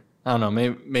weird. I don't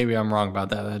know, maybe I'm wrong about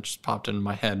that. That just popped into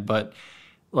my head. But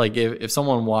like if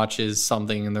someone watches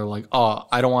something and they're like, oh,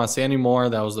 I don't want to see any more,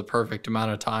 that was the perfect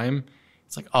amount of time.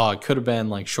 It's like, oh, it could have been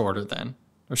like shorter then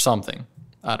or something.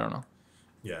 I don't know.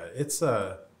 Yeah, it's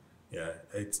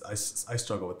I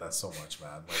struggle with that so much,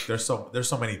 man. Like there's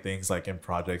so many things like in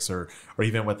projects or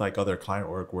even with like other client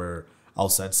work where I'll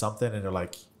send something and they're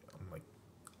like, I'm like,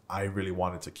 I really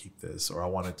wanted to keep this, or I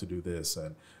wanted to do this.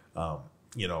 And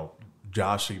you know,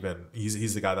 Josh, even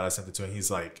he's the guy that I sent it to, and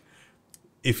he's like,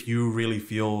 if you really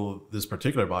feel this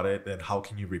particular about it, then how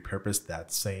can you repurpose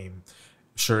that same,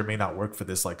 sure, it may not work for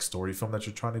this like story film that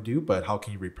you're trying to do, but how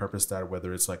can you repurpose that,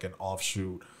 whether it's like an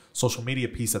offshoot social media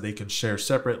piece that they can share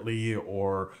separately,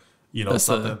 or, you know, that's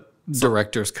something,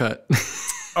 director's cut.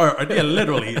 or yeah,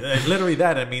 literally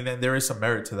that. I mean, and there is some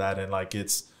merit to that. And like,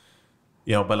 it's,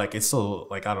 you know, but like, it's still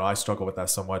like, I don't know, I struggle with that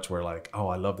so much where like, oh,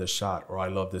 I love this shot, or I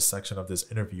love this section of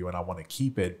this interview and I want to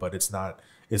keep it, but it's not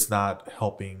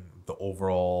helping the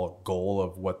overall goal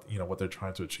of what, you know, what they're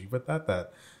trying to achieve with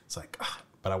that it's like,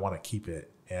 but I want to keep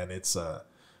it. And it's,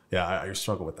 yeah, I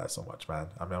struggle with that so much, man.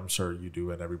 I mean, I'm sure you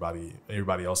do, and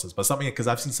everybody else is. But something, because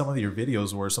I've seen some of your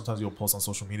videos where sometimes you'll post on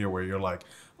social media where you're like,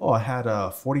 oh, I had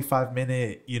a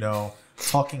 45-minute, you know,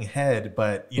 talking head,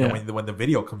 but you know, when the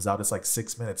video comes out, it's like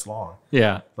 6 minutes long.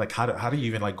 Yeah. Like how do you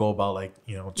even like go about like,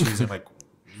 you know, choosing like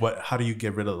how do you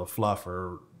get rid of the fluff?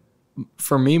 Or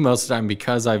for me, most of the time,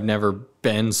 because I've never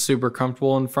been super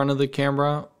comfortable in front of the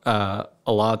camera, a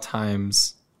lot of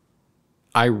times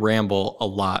I ramble a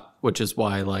lot, which is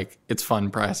why like it's fun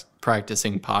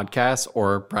practicing podcasts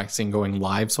or practicing going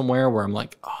live somewhere where I'm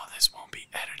like, oh, this won't be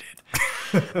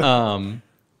edited.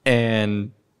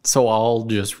 And so I'll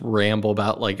just ramble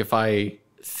about, like, if I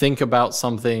think about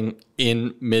something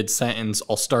in mid-sentence,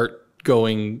 I'll start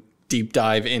going deep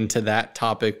dive into that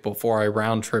topic before I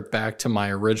round trip back to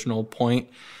my original point.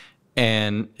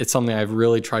 And it's something I've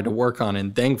really tried to work on.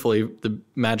 And thankfully, the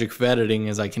magic of editing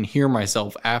is I can hear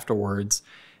myself afterwards.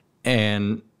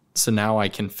 And so now I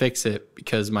can fix it,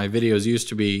 because my videos used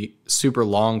to be super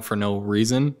long for no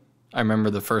reason. I remember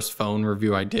the first phone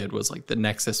review I did was like the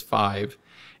Nexus 5.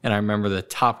 And I remember the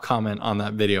top comment on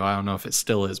that video, I don't know if it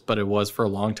still is, but it was for a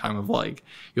long time, of like,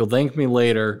 you'll thank me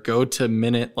later, go to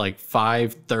minute like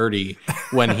 5:30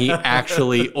 when he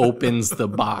actually opens the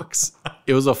box.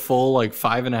 It was a full like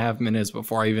 5.5 minutes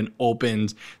before I even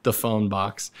opened the phone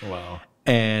box. wow.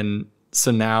 And so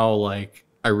now like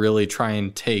I really try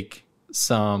and take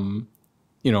some,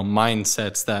 you know,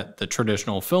 mindsets that the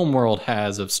traditional film world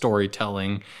has of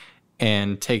storytelling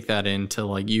and take that into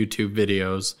like YouTube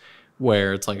videos,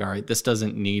 where it's like, all right, this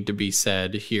doesn't need to be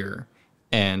said here.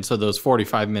 And so those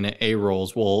 45-minute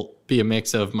A-rolls will be a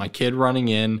mix of my kid running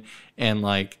in and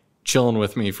like chilling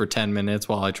with me for 10 minutes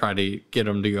while I try to get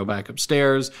him to go back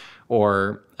upstairs.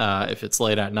 Or if it's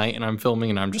late at night and I'm filming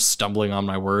and I'm just stumbling on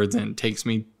my words and it takes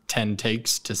me 10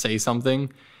 takes to say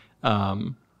something.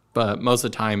 But most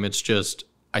of the time it's just,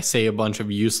 I say a bunch of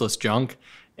useless junk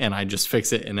and I just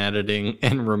fix it in editing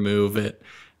and remove it.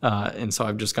 And so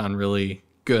I've just gotten really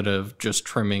good of just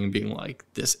trimming, being like,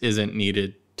 this isn't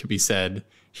needed to be said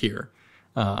here.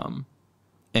 And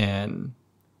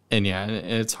yeah, and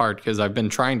it's hard because I've been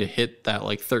trying to hit that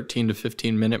like 13 to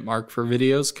 15 minute mark for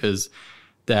videos, because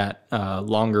that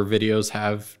longer videos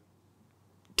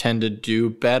tend to do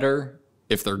better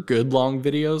if they're good long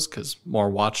videos, because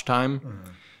more watch time.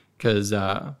 Because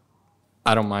I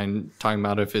don't mind talking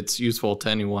about if it's useful to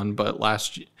anyone, but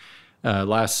last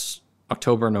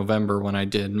October, November, when I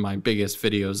did my biggest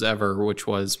videos ever, which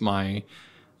was my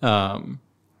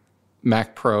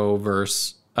Mac Pro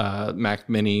versus Mac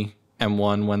Mini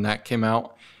M1 when that came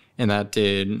out, and that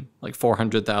did like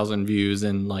 400,000 views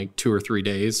in like 2 or 3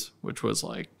 days, which was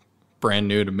like brand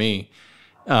new to me.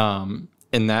 And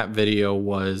that video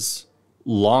was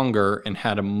longer and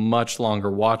had a much longer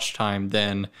watch time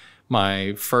than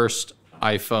my first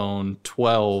iPhone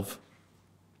 12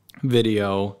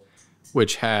 video,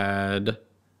 which had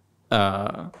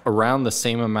around the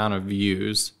same amount of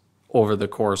views over the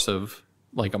course of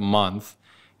like a month,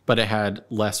 but it had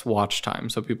less watch time,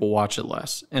 so people watch it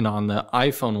less. And on the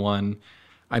iPhone one,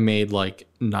 I made like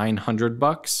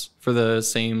 $900 for the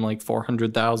same like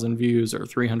 400,000 views or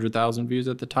 300,000 views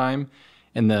at the time.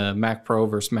 And the Mac Pro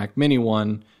versus Mac Mini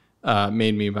one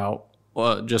made me about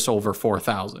just over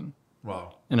 4,000.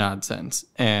 Wow. In AdSense.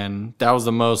 And that was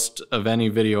the most of any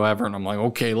video ever. And I'm like,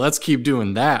 okay, let's keep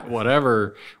doing that.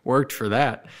 Whatever worked for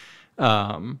that.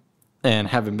 And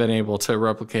haven't been able to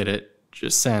replicate it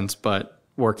just since, but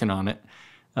working on it.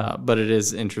 But it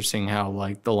is interesting how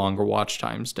like the longer watch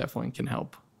times definitely can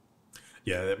help.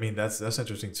 Yeah, I mean that's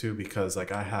interesting too, because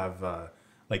like I have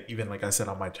like even like I said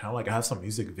on my channel, like I have some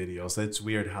music videos. It's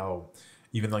weird how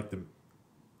even like some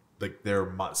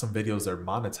videos they're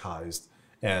monetized,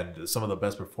 and some of the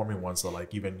best performing ones are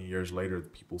like even years later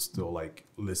people still like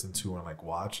listen to and like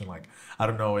watch. And like I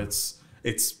don't know,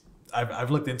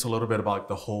 I've looked into a little bit about like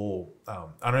the whole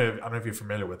I don't know if you're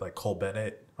familiar with like Cole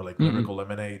Bennett or like Lyrical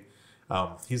Lemonade.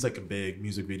 He's like a big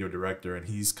music video director, and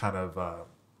he's kind of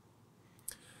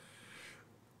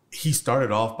he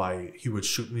started off by he would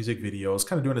shoot music videos,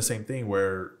 kind of doing the same thing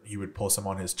where he would post them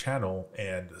on his channel,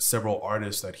 and several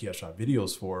artists that he had shot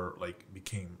videos for like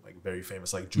became like very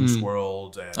famous, like Juice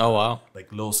WRLD and oh wow,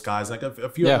 like Lil Skies, like a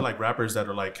few other like rappers that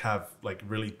are like have like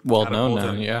really well known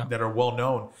now, yeah, that are well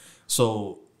known.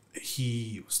 So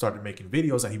he started making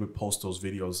videos, and he would post those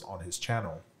videos on his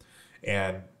channel,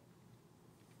 and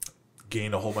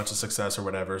gained a whole bunch of success or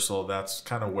whatever. So that's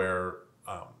kind of where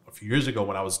a few years ago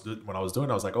when I was doing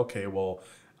it, I was like, okay, well,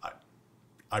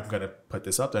 I'm gonna put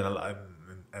this up there.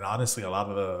 And honestly, a lot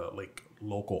of the like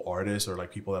local artists or like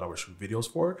people that I would shoot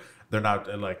videos for, they're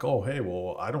like, oh, hey,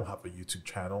 well, I don't have a YouTube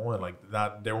channel, and like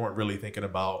that they weren't really thinking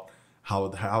about how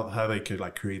they could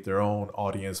like create their own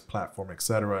audience platform,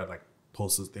 etc., and like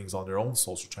post those things on their own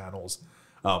social channels.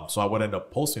 So I would end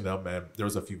up posting them, and there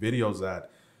was a few videos that,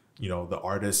 you know, the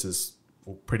artist is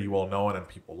pretty well known and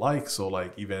people like. So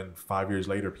like even 5 years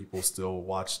later, people still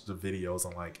watch the videos,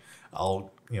 and like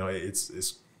I'll, you know,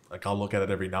 it's like I'll look at it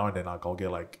every now and then. I'll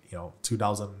get like, you know,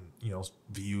 2,000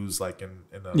 views like in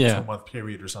a 2-month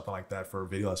period or something like that for a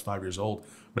video that's 5 years old.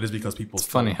 But it's because people. It's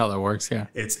funny how that works. Yeah,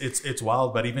 it's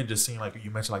wild. But even just seeing like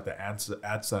you mentioned like the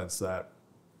AdSense, that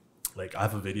like I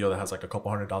have a video that has like a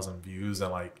couple 100,000 views,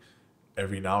 and like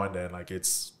every now and then like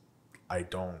I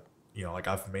don't. You know, like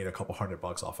I've made a couple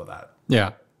 $100 off of that.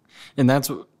 Yeah. And that's,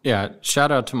 yeah,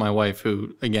 shout out to my wife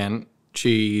who, again,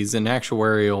 she's an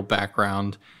actuarial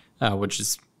background, which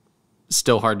is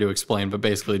still hard to explain, but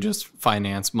basically just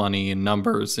finance, money, and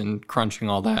numbers and crunching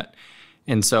all that.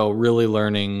 And so really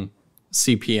learning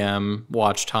CPM,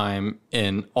 watch time,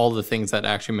 and all the things that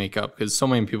actually make up, because so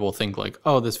many people think like,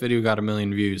 oh, this video got 1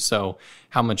 million views, so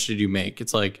how much did you make?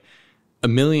 It's like,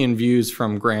 1 million views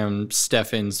from Graham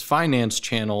Stephan's finance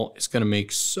channel is going to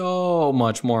make so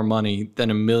much more money than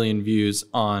 1 million views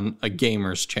on a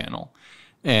gamer's channel.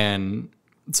 And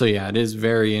so, yeah, it is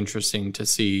very interesting to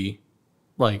see.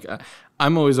 Like,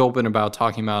 I'm always open about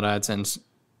talking about AdSense,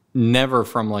 never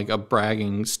from like a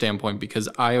bragging standpoint, because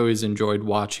I always enjoyed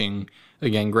watching.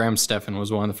 Again, Graham Stephan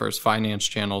was one of the first finance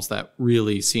channels that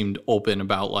really seemed open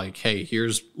about like, hey,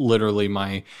 here's literally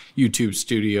my YouTube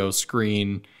studio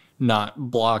screen, not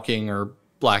blocking or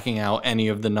blacking out any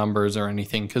of the numbers or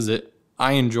anything, because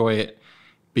I enjoy it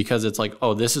because it's like,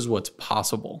 oh, this is what's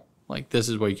possible. Like, this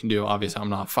is what you can do. Obviously,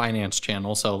 I'm not a finance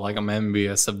channel, so like I'm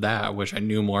envious of that. I wish I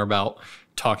knew more about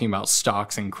talking about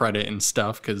stocks and credit and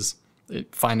stuff, because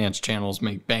finance channels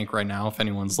make bank right now. If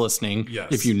anyone's listening,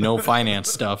 yes. If you know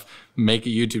finance stuff, make a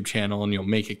YouTube channel and you'll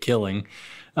make a killing.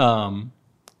 But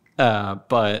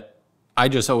I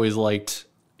just always liked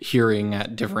hearing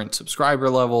at different subscriber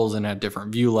levels and at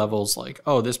different view levels, like,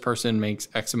 oh, this person makes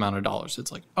X amount of dollars.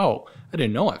 It's like, oh, I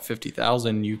didn't know at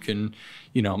 50,000 you can,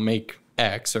 make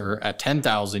X, or at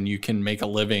 10,000 you can make a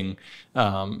living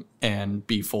and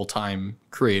be full-time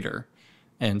creator.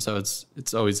 And so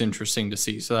it's always interesting to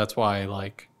see. So that's why,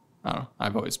 like, I don't know,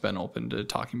 I've always been open to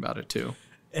talking about it too.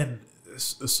 And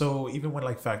so even when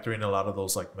like factoring a lot of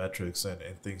those like metrics and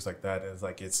things like that, it's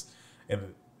like it's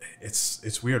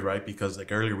weird, right? Because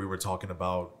like earlier we were talking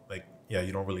about like, yeah,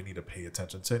 you don't really need to pay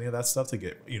attention to any of that stuff to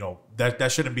get,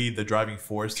 that shouldn't be the driving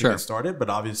force to get started. But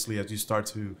obviously as you start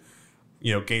to,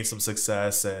 gain some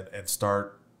success and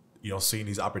start, seeing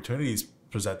these opportunities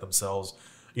present themselves,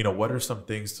 what are some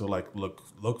things to like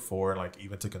look for and like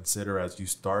even to consider as you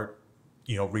start,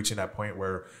 reaching that point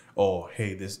where, oh,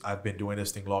 hey, I've been doing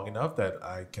this thing long enough that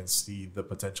I can see the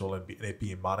potential in it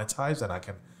being monetized, and I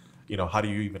can, how do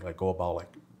you even like go about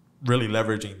like really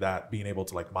leveraging that, being able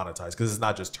to like monetize, because it's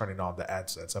not just turning on the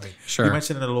AdSense. I mean, Sure. you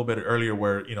mentioned it a little bit earlier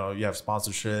where, you know, you have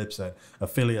sponsorships and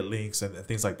affiliate links and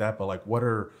things like that. But like, what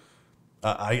are,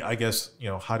 I guess, you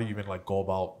know, how do you even like go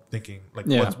about thinking, like,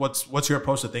 Yeah. what's your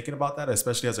approach to thinking about that,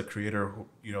 especially as a creator who,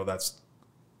 you know, that's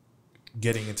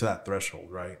getting into that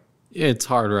threshold, right? It's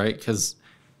hard, right? Because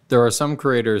there are some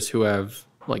creators who have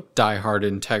like diehard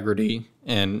integrity,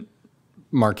 and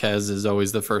Marquez is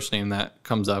always the first name that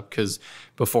comes up because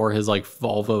before his like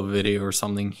Volvo video or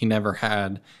something, he never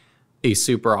had a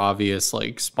super obvious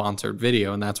like sponsored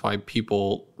video, and that's why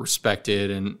people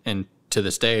respected and to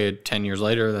this day, 10 years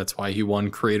later, that's why he won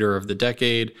Creator of the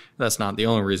Decade. That's not the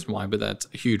only reason why, but that's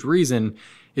a huge reason,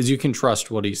 is you can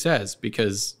trust what he says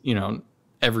because, you know,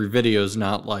 every video is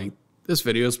not like, this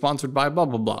video is sponsored by blah,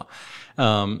 blah,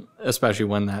 blah, especially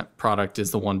when that product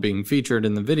is the one being featured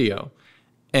in the video.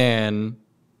 And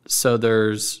so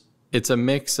it's a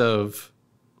mix of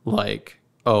like,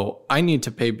 oh, I need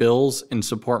to pay bills and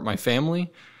support my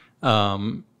family,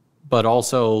 but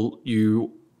also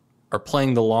you are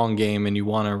playing the long game and you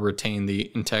want to retain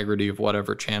the integrity of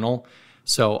whatever channel.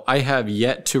 So I have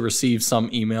yet to receive some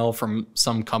email from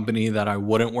some company that I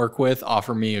wouldn't work with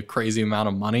offer me a crazy amount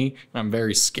of money. And I'm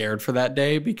very scared for that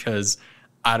day because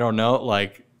I don't know,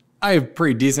 like I have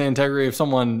pretty decent integrity. If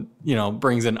someone, you know,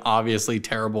 brings an obviously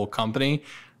terrible company,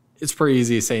 it's pretty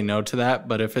easy to say no to that.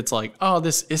 But if it's like, oh,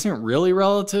 this isn't really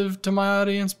relative to my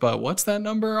audience, but what's that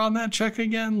number on that check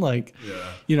again? Like,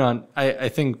 you know, I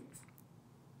think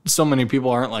so many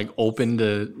people aren't like open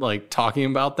to like talking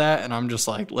about that. And I'm just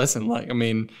like, listen, like, I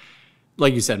mean,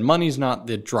 like you said, money's not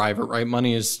the driver, right?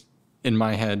 Money is, in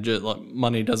my head, just, like,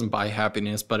 money doesn't buy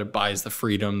happiness, but it buys the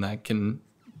freedom that can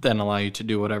then allow you to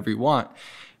do whatever you want.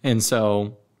 And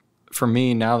so for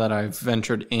me, now that I've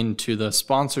ventured into the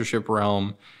sponsorship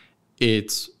realm,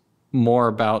 it's more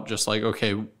about just like,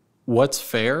 okay, what's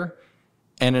fair?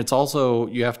 And it's also,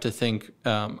 you have to think,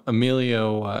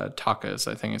 Emilio Takas,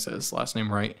 I think I said his last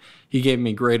name right. He gave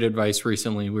me great advice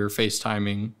recently. We were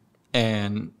FaceTiming,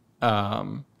 and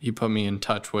he put me in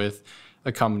touch with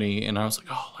a company, and I was like,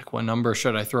 oh, like what number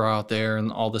should I throw out there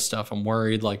and all this stuff. I'm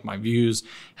worried, like my views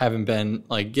haven't been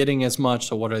like getting as much,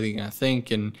 so what are they gonna think?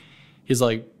 And he's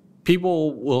like,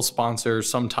 people will sponsor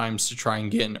sometimes to try and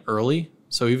get in early.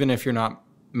 So even if you're not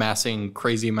massing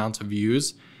crazy amounts of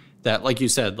views, that, like you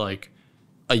said, like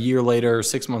a year later,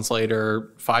 6 months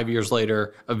later, 5 years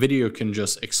later, a video can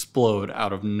just explode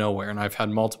out of nowhere. And I've had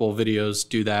multiple videos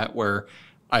do that where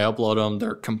I upload them,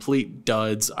 they're complete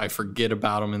duds, I forget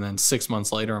about them, and then 6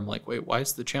 months later, I'm like, wait, why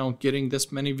is the channel getting this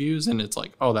many views? And it's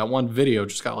like, oh, that one video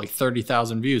just got like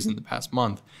 30,000 views in the past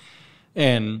month.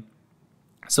 And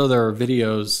so there are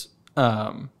videos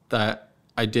that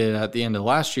I did at the end of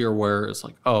last year where it's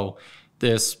like, oh,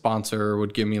 this sponsor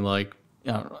would give me like,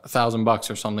 you know,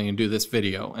 $1,000 or something and do this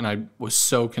video. And I was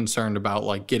so concerned about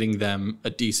like getting them a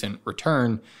decent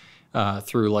return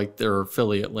through like their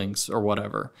affiliate links or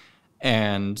whatever.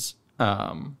 And,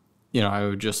 you know, I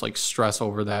would just like stress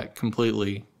over that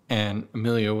completely. And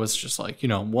Emilio was just like, you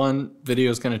know, one video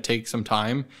is going to take some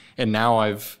time. And now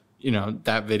I've, you know,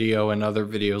 that video and other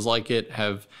videos like it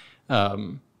have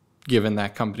given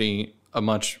that company a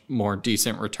much more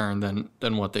decent return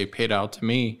than what they paid out to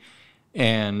me.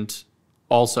 And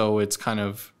also, it's kind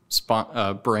of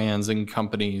brands and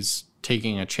companies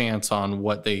taking a chance on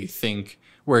what they think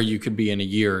where you could be in a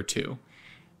year or two.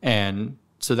 And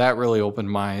so that really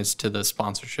opened my eyes to the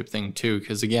sponsorship thing too.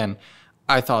 Because again,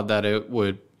 I thought that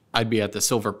I'd be at the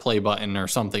silver play button or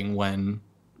something when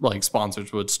like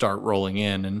sponsors would start rolling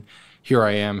in. And here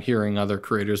I am hearing other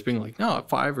creators being like, no, at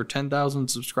 5,000 or 10,000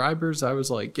 subscribers, I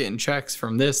was like getting checks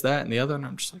from this, that, and the other. And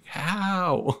I'm just like,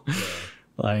 how? Yeah.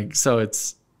 Like, so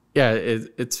it's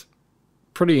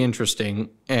pretty interesting.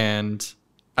 And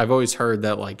I've always heard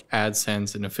that like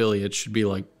AdSense and affiliates should be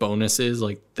like bonuses.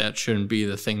 Like that shouldn't be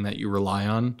the thing that you rely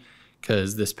on,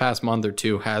 because this past month or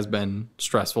two has been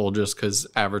stressful just because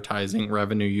advertising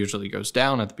revenue usually goes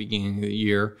down at the beginning of the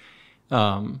year.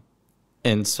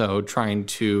 And so trying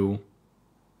to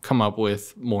come up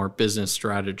with more business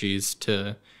strategies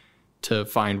to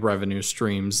find revenue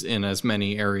streams in as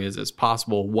many areas as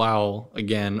possible, while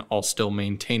again, all still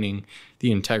maintaining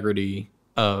the integrity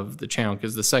of the channel.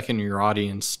 Because the second your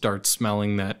audience starts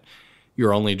smelling that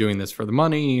you're only doing this for the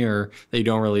money, or they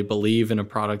don't really believe in a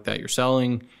product that you're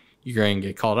selling, you're going to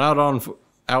get called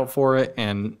out for it.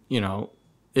 And, you know,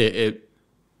 it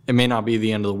may not be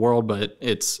the end of the world, but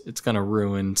it's going to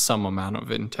ruin some amount of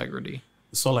integrity.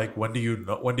 So like, when do you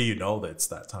know that it's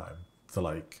that time to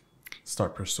like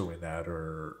start pursuing that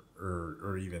or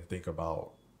even think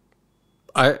about?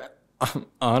 I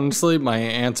Honestly, my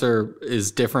answer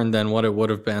is different than what it would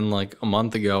have been like a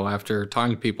month ago after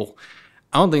talking to people.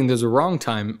 I don't think there's a wrong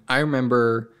time. I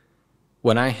remember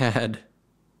when I had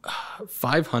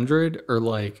 500 or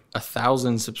like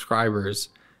 1,000 subscribers,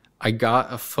 I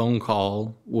got a phone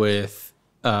call with,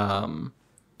 who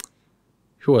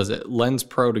was it? Lens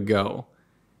Pro to Go.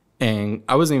 And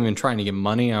I wasn't even trying to get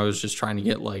money. I was just trying to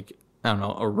get like, I don't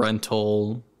know, a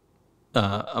rental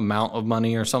amount of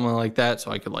money or something like that,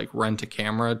 so I could like rent a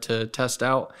camera to test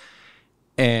out.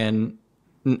 And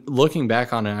looking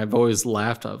back on it, I've always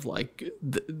laughed of like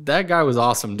that guy was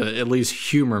awesome to at least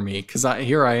humor me, because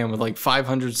here I am with like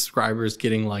 500 subscribers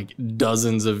getting like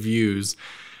dozens of views,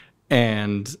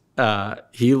 and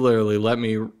he literally let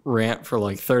me rant for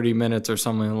like 30 minutes or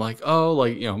something, like, oh,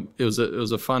 like, you know, it was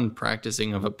a fun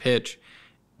practicing of a pitch.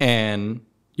 And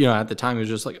you know, at the time it was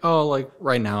just like, oh, like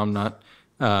right now I'm not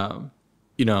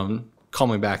you know, call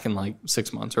me back in like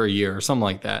 6 months or a year or something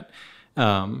like that.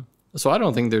 So I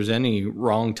don't think there's any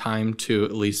wrong time to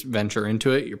at least venture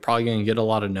into it. You're probably going to get a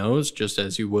lot of no's, just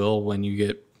as you will when you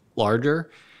get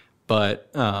larger. But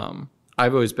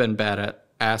I've always been bad at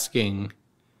asking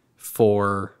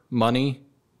for money,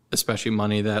 especially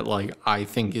money that like I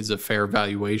think is a fair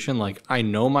valuation. Like I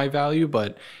know my value,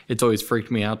 but it's always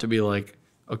freaked me out to be like,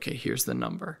 okay, here's the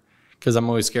number. Because I'm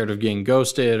always scared of getting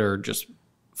ghosted or just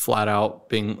flat out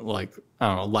being like, I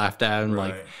don't know, laughed at. And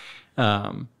Right.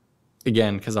 like,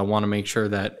 again, because I want to make sure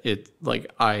that it,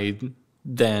 like, I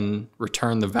then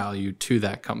return the value to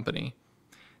that company.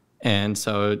 And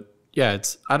so, yeah,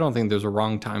 I don't think there's a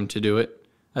wrong time to do it.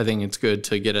 I think it's good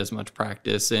to get as much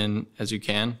practice in as you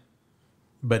can.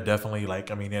 But definitely, like,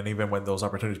 I mean, and even when those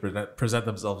opportunities present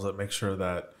themselves, that make sure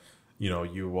that, you know,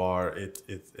 you are, it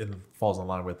falls in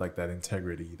line with like that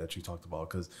integrity that you talked about.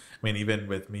 Because I mean, even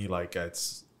with me, like,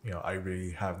 it's, you know, I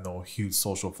really have no huge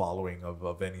social following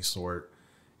of any sort,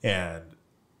 and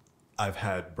I've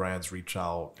had brands reach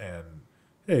out and,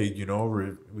 hey, you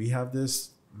know, we have this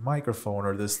microphone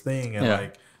or this thing, and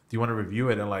like, do you want to review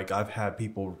it? And like, I've had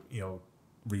people, you know,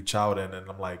 reach out, and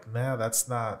I'm like, nah, it's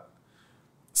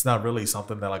not really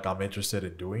something that like I'm interested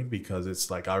in doing, because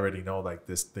it's like I already know like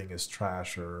this thing is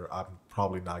trash, or I'm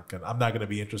not gonna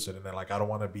be interested in it. Like I don't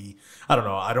want to be, I don't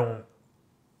know, I don't,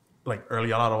 like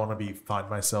early on, I don't want to find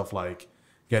myself like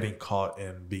getting caught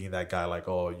in being that guy, like,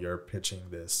 oh, you're pitching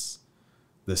this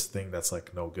thing that's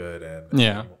like no good. And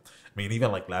Yeah. I mean,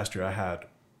 even like last year I had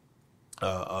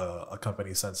a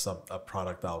company sent a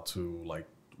product out to like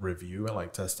review and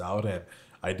like test out, and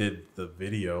I did the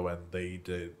video, and they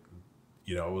did,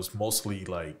 you know, it was mostly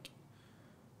like,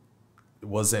 it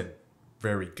wasn't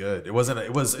very good. It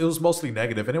was mostly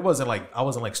negative, and it wasn't like, I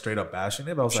wasn't like straight up bashing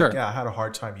it, but I was like, yeah, I had a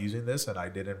hard time using this, and I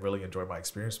didn't really enjoy my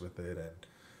experience with it, and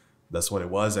that's what it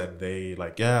was. And they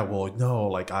like, yeah, well, no,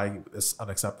 like it's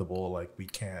unacceptable. Like we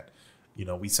can't, you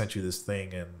know, we sent you this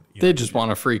thing, and they just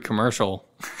want a free commercial.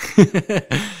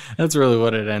 That's really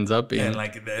what it ends up being. And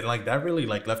like that really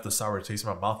like left a sour taste in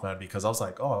my mouth, man, because I was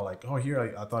like, oh,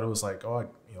 here, I thought it was like, oh,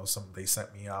 you know, they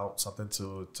sent me out something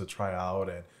to try out,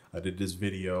 and I did this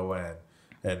video, and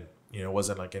you know, it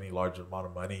wasn't like any large amount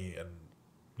of money, and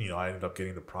you know, I ended up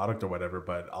getting the product or whatever,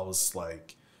 but I was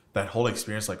like, that whole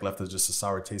experience like left just a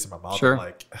sour taste in my mouth. Sure.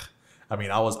 Like, I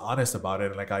mean, I was honest about it,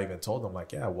 and like I even told them,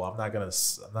 like, yeah, well, I'm not gonna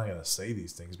say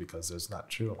these things because it's not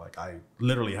true. Like, I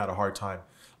literally had a hard time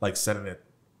like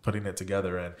putting it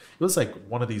together, and it was like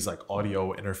one of these like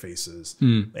audio interfaces,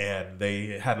 and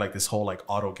they had like this whole like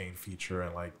auto gain feature,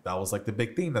 and like that was like the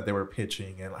big thing that they were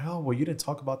pitching, and like, oh, well, you didn't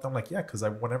talk about that. I'm like, yeah, because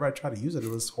whenever I tried to use it, it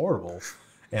was horrible,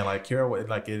 and like here,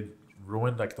 like it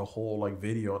ruined like the whole like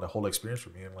video and the whole experience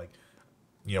for me, and like,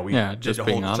 you know, we just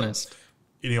being honest.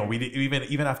 You know, we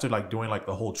even after like doing like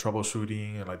the whole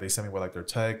troubleshooting, and like they sent me with like their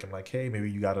tech, and like, hey, maybe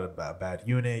you got a bad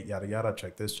unit, yada yada,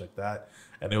 check this, check that,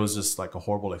 and it was just like a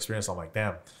horrible experience. I'm like,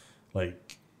 damn,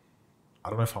 like I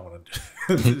don't know if I want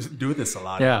to do this a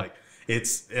lot. Yeah. Like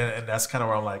and that's kind of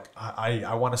where I'm like,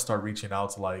 I want to start reaching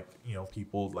out to like, you know,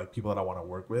 people that I want to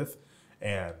work with,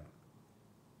 and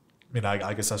I mean,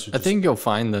 I guess I should. I think you'll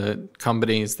find the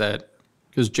companies that,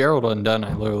 because Gerald Undone,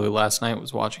 I literally last night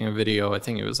was watching a video. I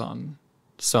think it was on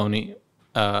Sony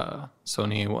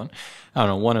one. I don't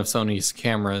know, one of Sony's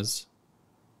cameras.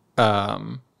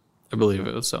 I believe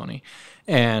it was Sony,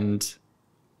 and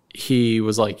he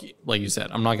was like you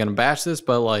said, I'm not gonna bash this,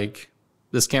 but like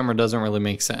this camera doesn't really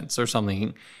make sense or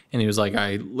something. And he was like,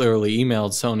 I literally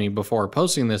emailed Sony before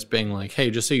posting this, being like, hey,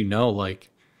 just so you know,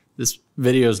 like this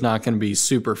video is not going to be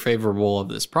super favorable of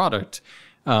this product.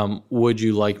 Would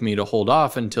you like me to hold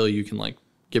off until you can like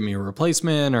give me a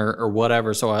replacement or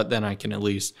whatever, so then I can at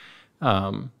least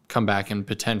come back and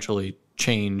potentially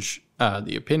change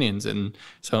the opinions. And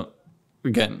so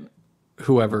again,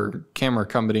 whoever camera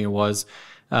company it was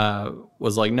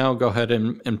like, no, go ahead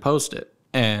and post it.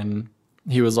 And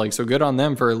he was like, so good on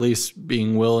them for at least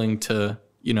being willing to,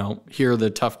 you know, hear the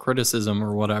tough criticism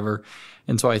or whatever.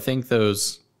 And so I think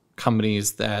those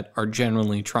companies that are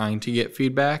genuinely trying to get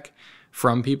feedback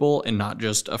from people and not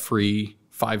just a free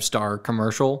 5-star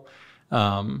commercial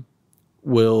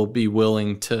will be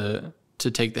willing to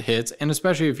take the hits. And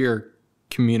especially if you're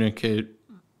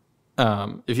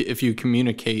if you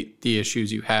communicate the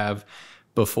issues you have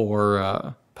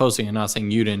before posting. I'm not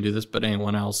saying you didn't do this, but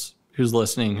anyone else who's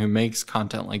listening who makes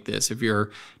content like this, if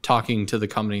you're talking to the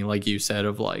company, like you said,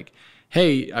 of like,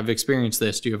 hey, I've experienced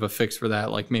this. Do you have a fix for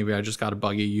that? Like, maybe I just got a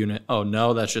buggy unit. Oh,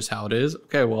 no, that's just how it is.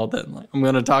 Okay, well, then like, I'm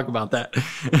going to talk about that.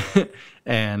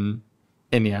 and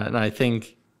yeah, and I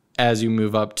think as you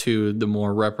move up to the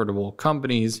more reputable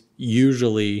companies,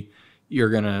 usually you're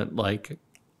going to, like,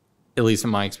 at least in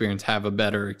my experience, have a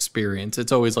better experience.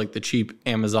 It's always like the cheap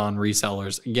Amazon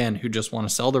resellers, again, who just want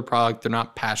to sell their product. They're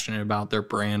not passionate about their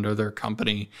brand or their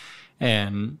company.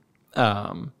 And,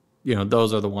 you know,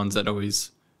 those are the ones that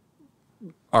always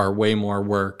are way more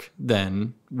work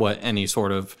than what any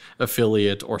sort of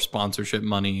affiliate or sponsorship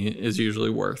money is usually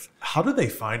worth. How do they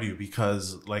find you?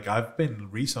 Because like I've been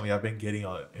getting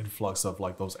an influx of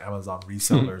like those Amazon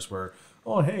resellers where,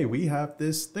 oh, hey, we have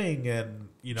this thing and,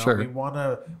 you know, we want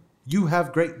to, you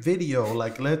have great video.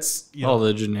 Like, let's, you know. All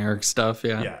the generic stuff.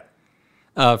 Yeah.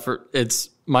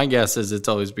 My guess is it's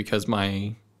always because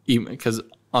because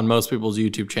on most people's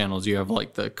YouTube channels, you have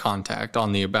like the contact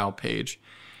on the about page.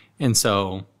 And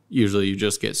so usually you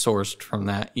just get sourced from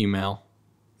that email.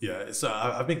 Yeah. So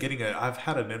I've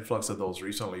had an influx of those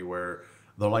recently where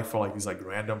they're like for like these like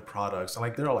random products and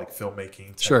like they're all like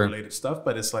filmmaking tech related stuff.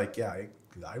 But it's like, yeah,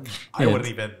 I wouldn't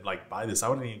even like buy this. I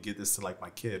wouldn't even get this to like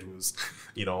my kid who's,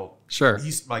 you know,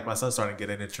 he's like my son's starting to get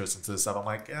an interest into this stuff. I'm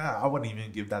like, yeah, I wouldn't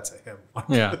even give that to him.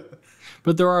 Yeah.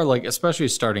 But there are like, especially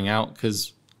starting out,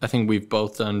 because I think we've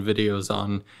both done videos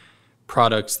on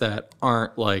products that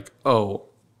aren't like, oh,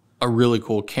 a really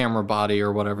cool camera body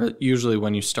or whatever. Usually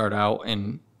when you start out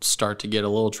and start to get a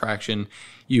little traction,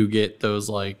 you get those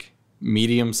like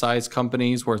medium-sized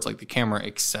companies where it's like the camera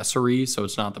accessory. So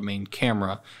it's not the main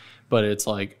camera, but it's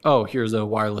like, oh, here's a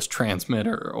wireless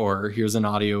transmitter or here's an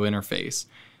audio interface.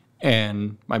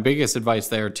 And my biggest advice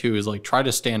there too is like try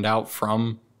to stand out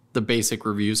from the basic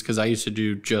reviews, because I used to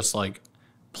do just like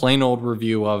plain old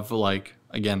review of like,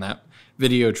 again, that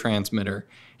video transmitter,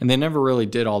 and they never really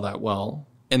did all that well.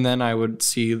 And then I would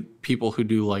see people who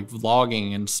do like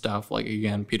vlogging and stuff, like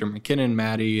again, Peter McKinnon,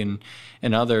 Maddie,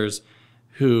 and others,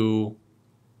 who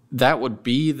that would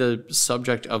be the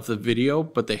subject of the video,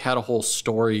 but they had a whole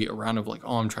story around of like,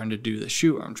 oh, I'm trying to do this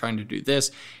shoot, or I'm trying to do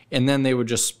this. And then they would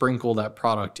just sprinkle that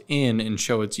product in and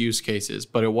show its use cases.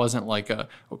 But it wasn't like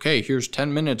okay, here's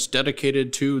 10 minutes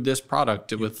dedicated to this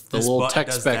product with the little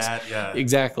tech specs.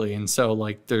 Exactly. And so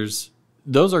like those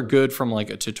are good from like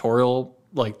a tutorial.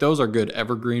 Like those are good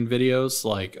evergreen videos,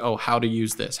 like, oh, how to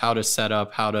use this, how to set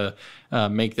up, how to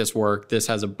make this work. This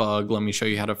has a bug. Let me show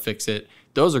you how to fix it.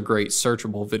 Those are great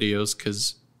searchable videos,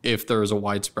 because if there is a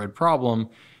widespread problem,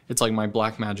 it's like my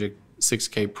Blackmagic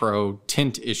 6K Pro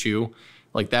tint issue.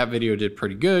 Like that video did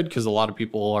pretty good because a lot of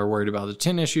people are worried about the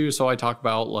tint issue. So I talk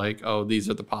about like, oh, these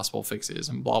are the possible fixes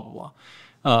and blah, blah,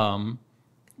 blah.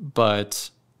 But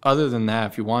other than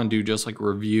that, if you want to do just like a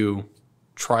review,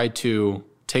 try to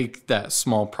take that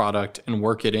small product and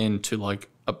work it into like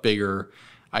a bigger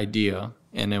idea,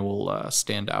 and it will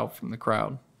stand out from the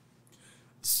crowd.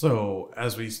 So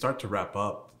as we start to wrap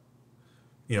up,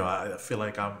 you know, I feel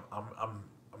like I'm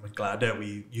glad that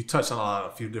you touched on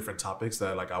a few different topics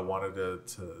that like I wanted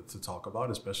to talk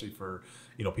about, especially for,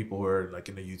 you know, people who are like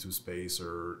in the YouTube space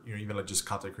or, you know, even like just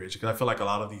content creation. Because I feel like a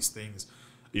lot of these things,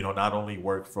 you know, not only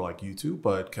work for like YouTube,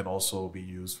 but can also be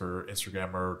used for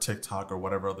Instagram or TikTok or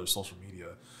whatever other social media.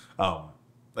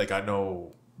 Like I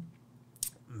know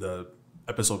the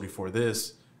episode before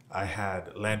this, I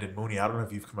had Landon Mooney. I don't know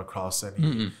if you've come across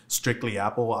any Strictly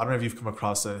Apple. I don't know if you've come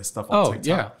across any stuff on TikTok.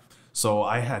 Yeah. So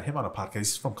I had him on a podcast.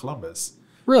 He's from Columbus.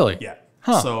 Really? Yeah.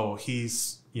 Huh. So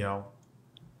he's, you know,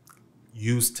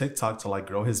 used TikTok to like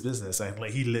grow his business. And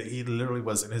like he literally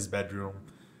was in his bedroom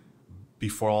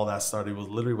before all that started. He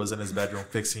literally was in his bedroom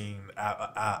fixing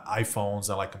iPhones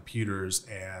and like computers,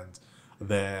 and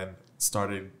then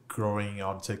started growing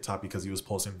on TikTok because he was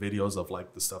posting videos of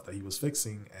like the stuff that he was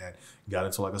fixing, and got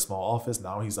into like a small office.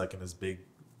 Now he's like in this big,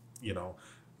 you know,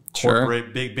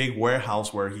 corporate big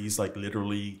warehouse where he's like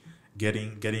literally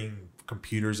getting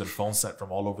computers and phone set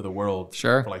from all over the world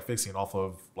Sure. for like fixing off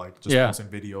of like just Yeah. posting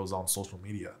videos on social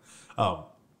media.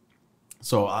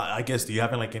 So I guess, do you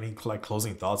have like any like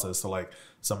closing thoughts as to like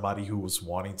somebody who was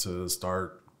wanting to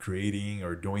start creating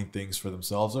or doing things for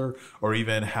themselves, or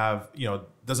even have, you know,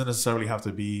 doesn't necessarily have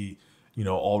to be, you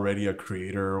know, already a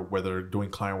creator, whether doing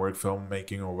client work,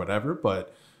 filmmaking or whatever,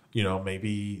 but you know,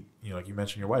 maybe, you know, like you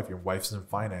mentioned your wife's in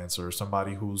finance, or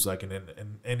somebody who's like in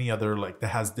any other, like that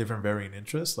has different varying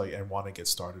interests, like, and want to get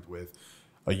started with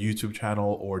a YouTube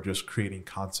channel or just creating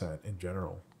content in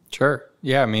general. Sure.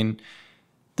 Yeah. I mean,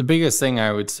 the biggest thing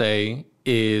I would say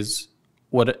is,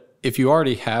 what if you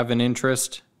already have an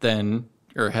interest, then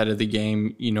you're ahead of the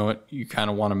game. You know what you kind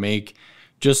of want to make.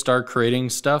 Just start creating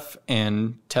stuff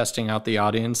and testing out the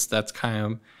audience. That's kind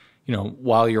of, you know,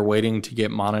 while you're waiting to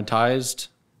get monetized,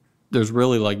 there's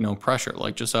really like no pressure.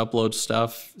 Like, just upload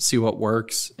stuff, see what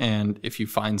works. And if you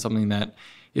find something that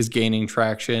is gaining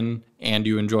traction and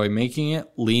you enjoy making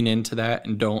it, lean into that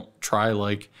and don't try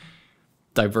like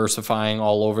diversifying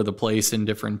all over the place in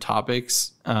different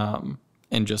topics, and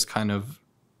just kind of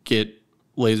get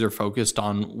laser focused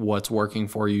on what's working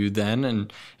for you then.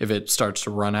 And if it starts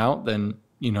to run out, then,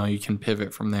 you know, you can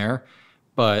pivot from there.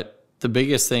 But the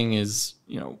biggest thing is,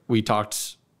 you know, we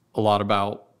talked a lot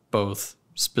about both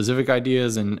specific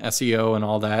ideas and SEO and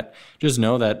all that. Just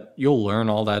know that you'll learn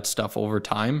all that stuff over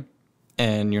time,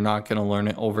 and you're not going to learn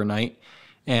it overnight.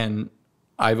 And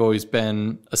I've always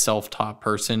been a self-taught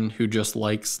person who just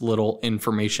likes little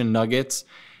information nuggets.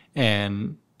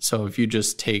 And so if you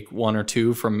just take one or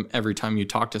two from every time you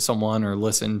talk to someone or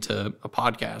listen to a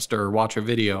podcast or watch a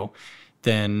video,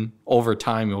 then over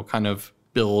time you'll kind of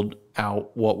build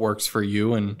out what works for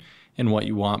you and what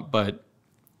you want. But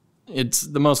it's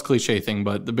the most cliche thing,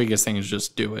 but the biggest thing is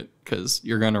just do it, because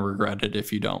you're going to regret it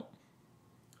if you don't.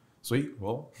 Sweet.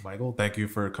 Well, Michael, thank you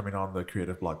for coming on the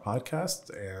Creative Blog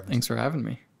Podcast. And Thanks for having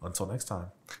me. until next time.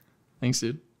 Thanks,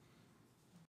 dude.